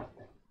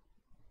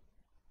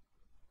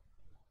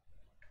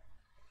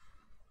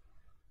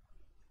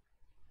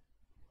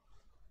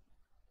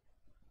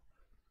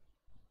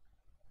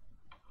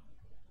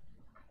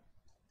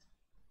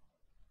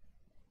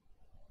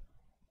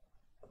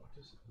 What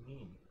does it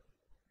mean?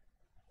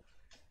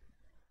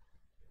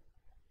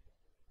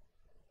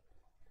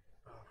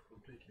 Oh, I've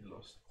completely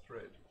lost the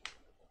thread.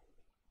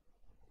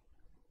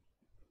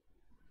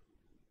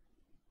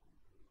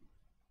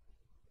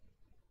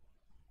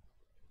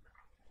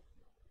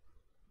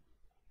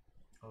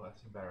 Oh,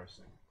 that's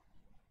embarrassing.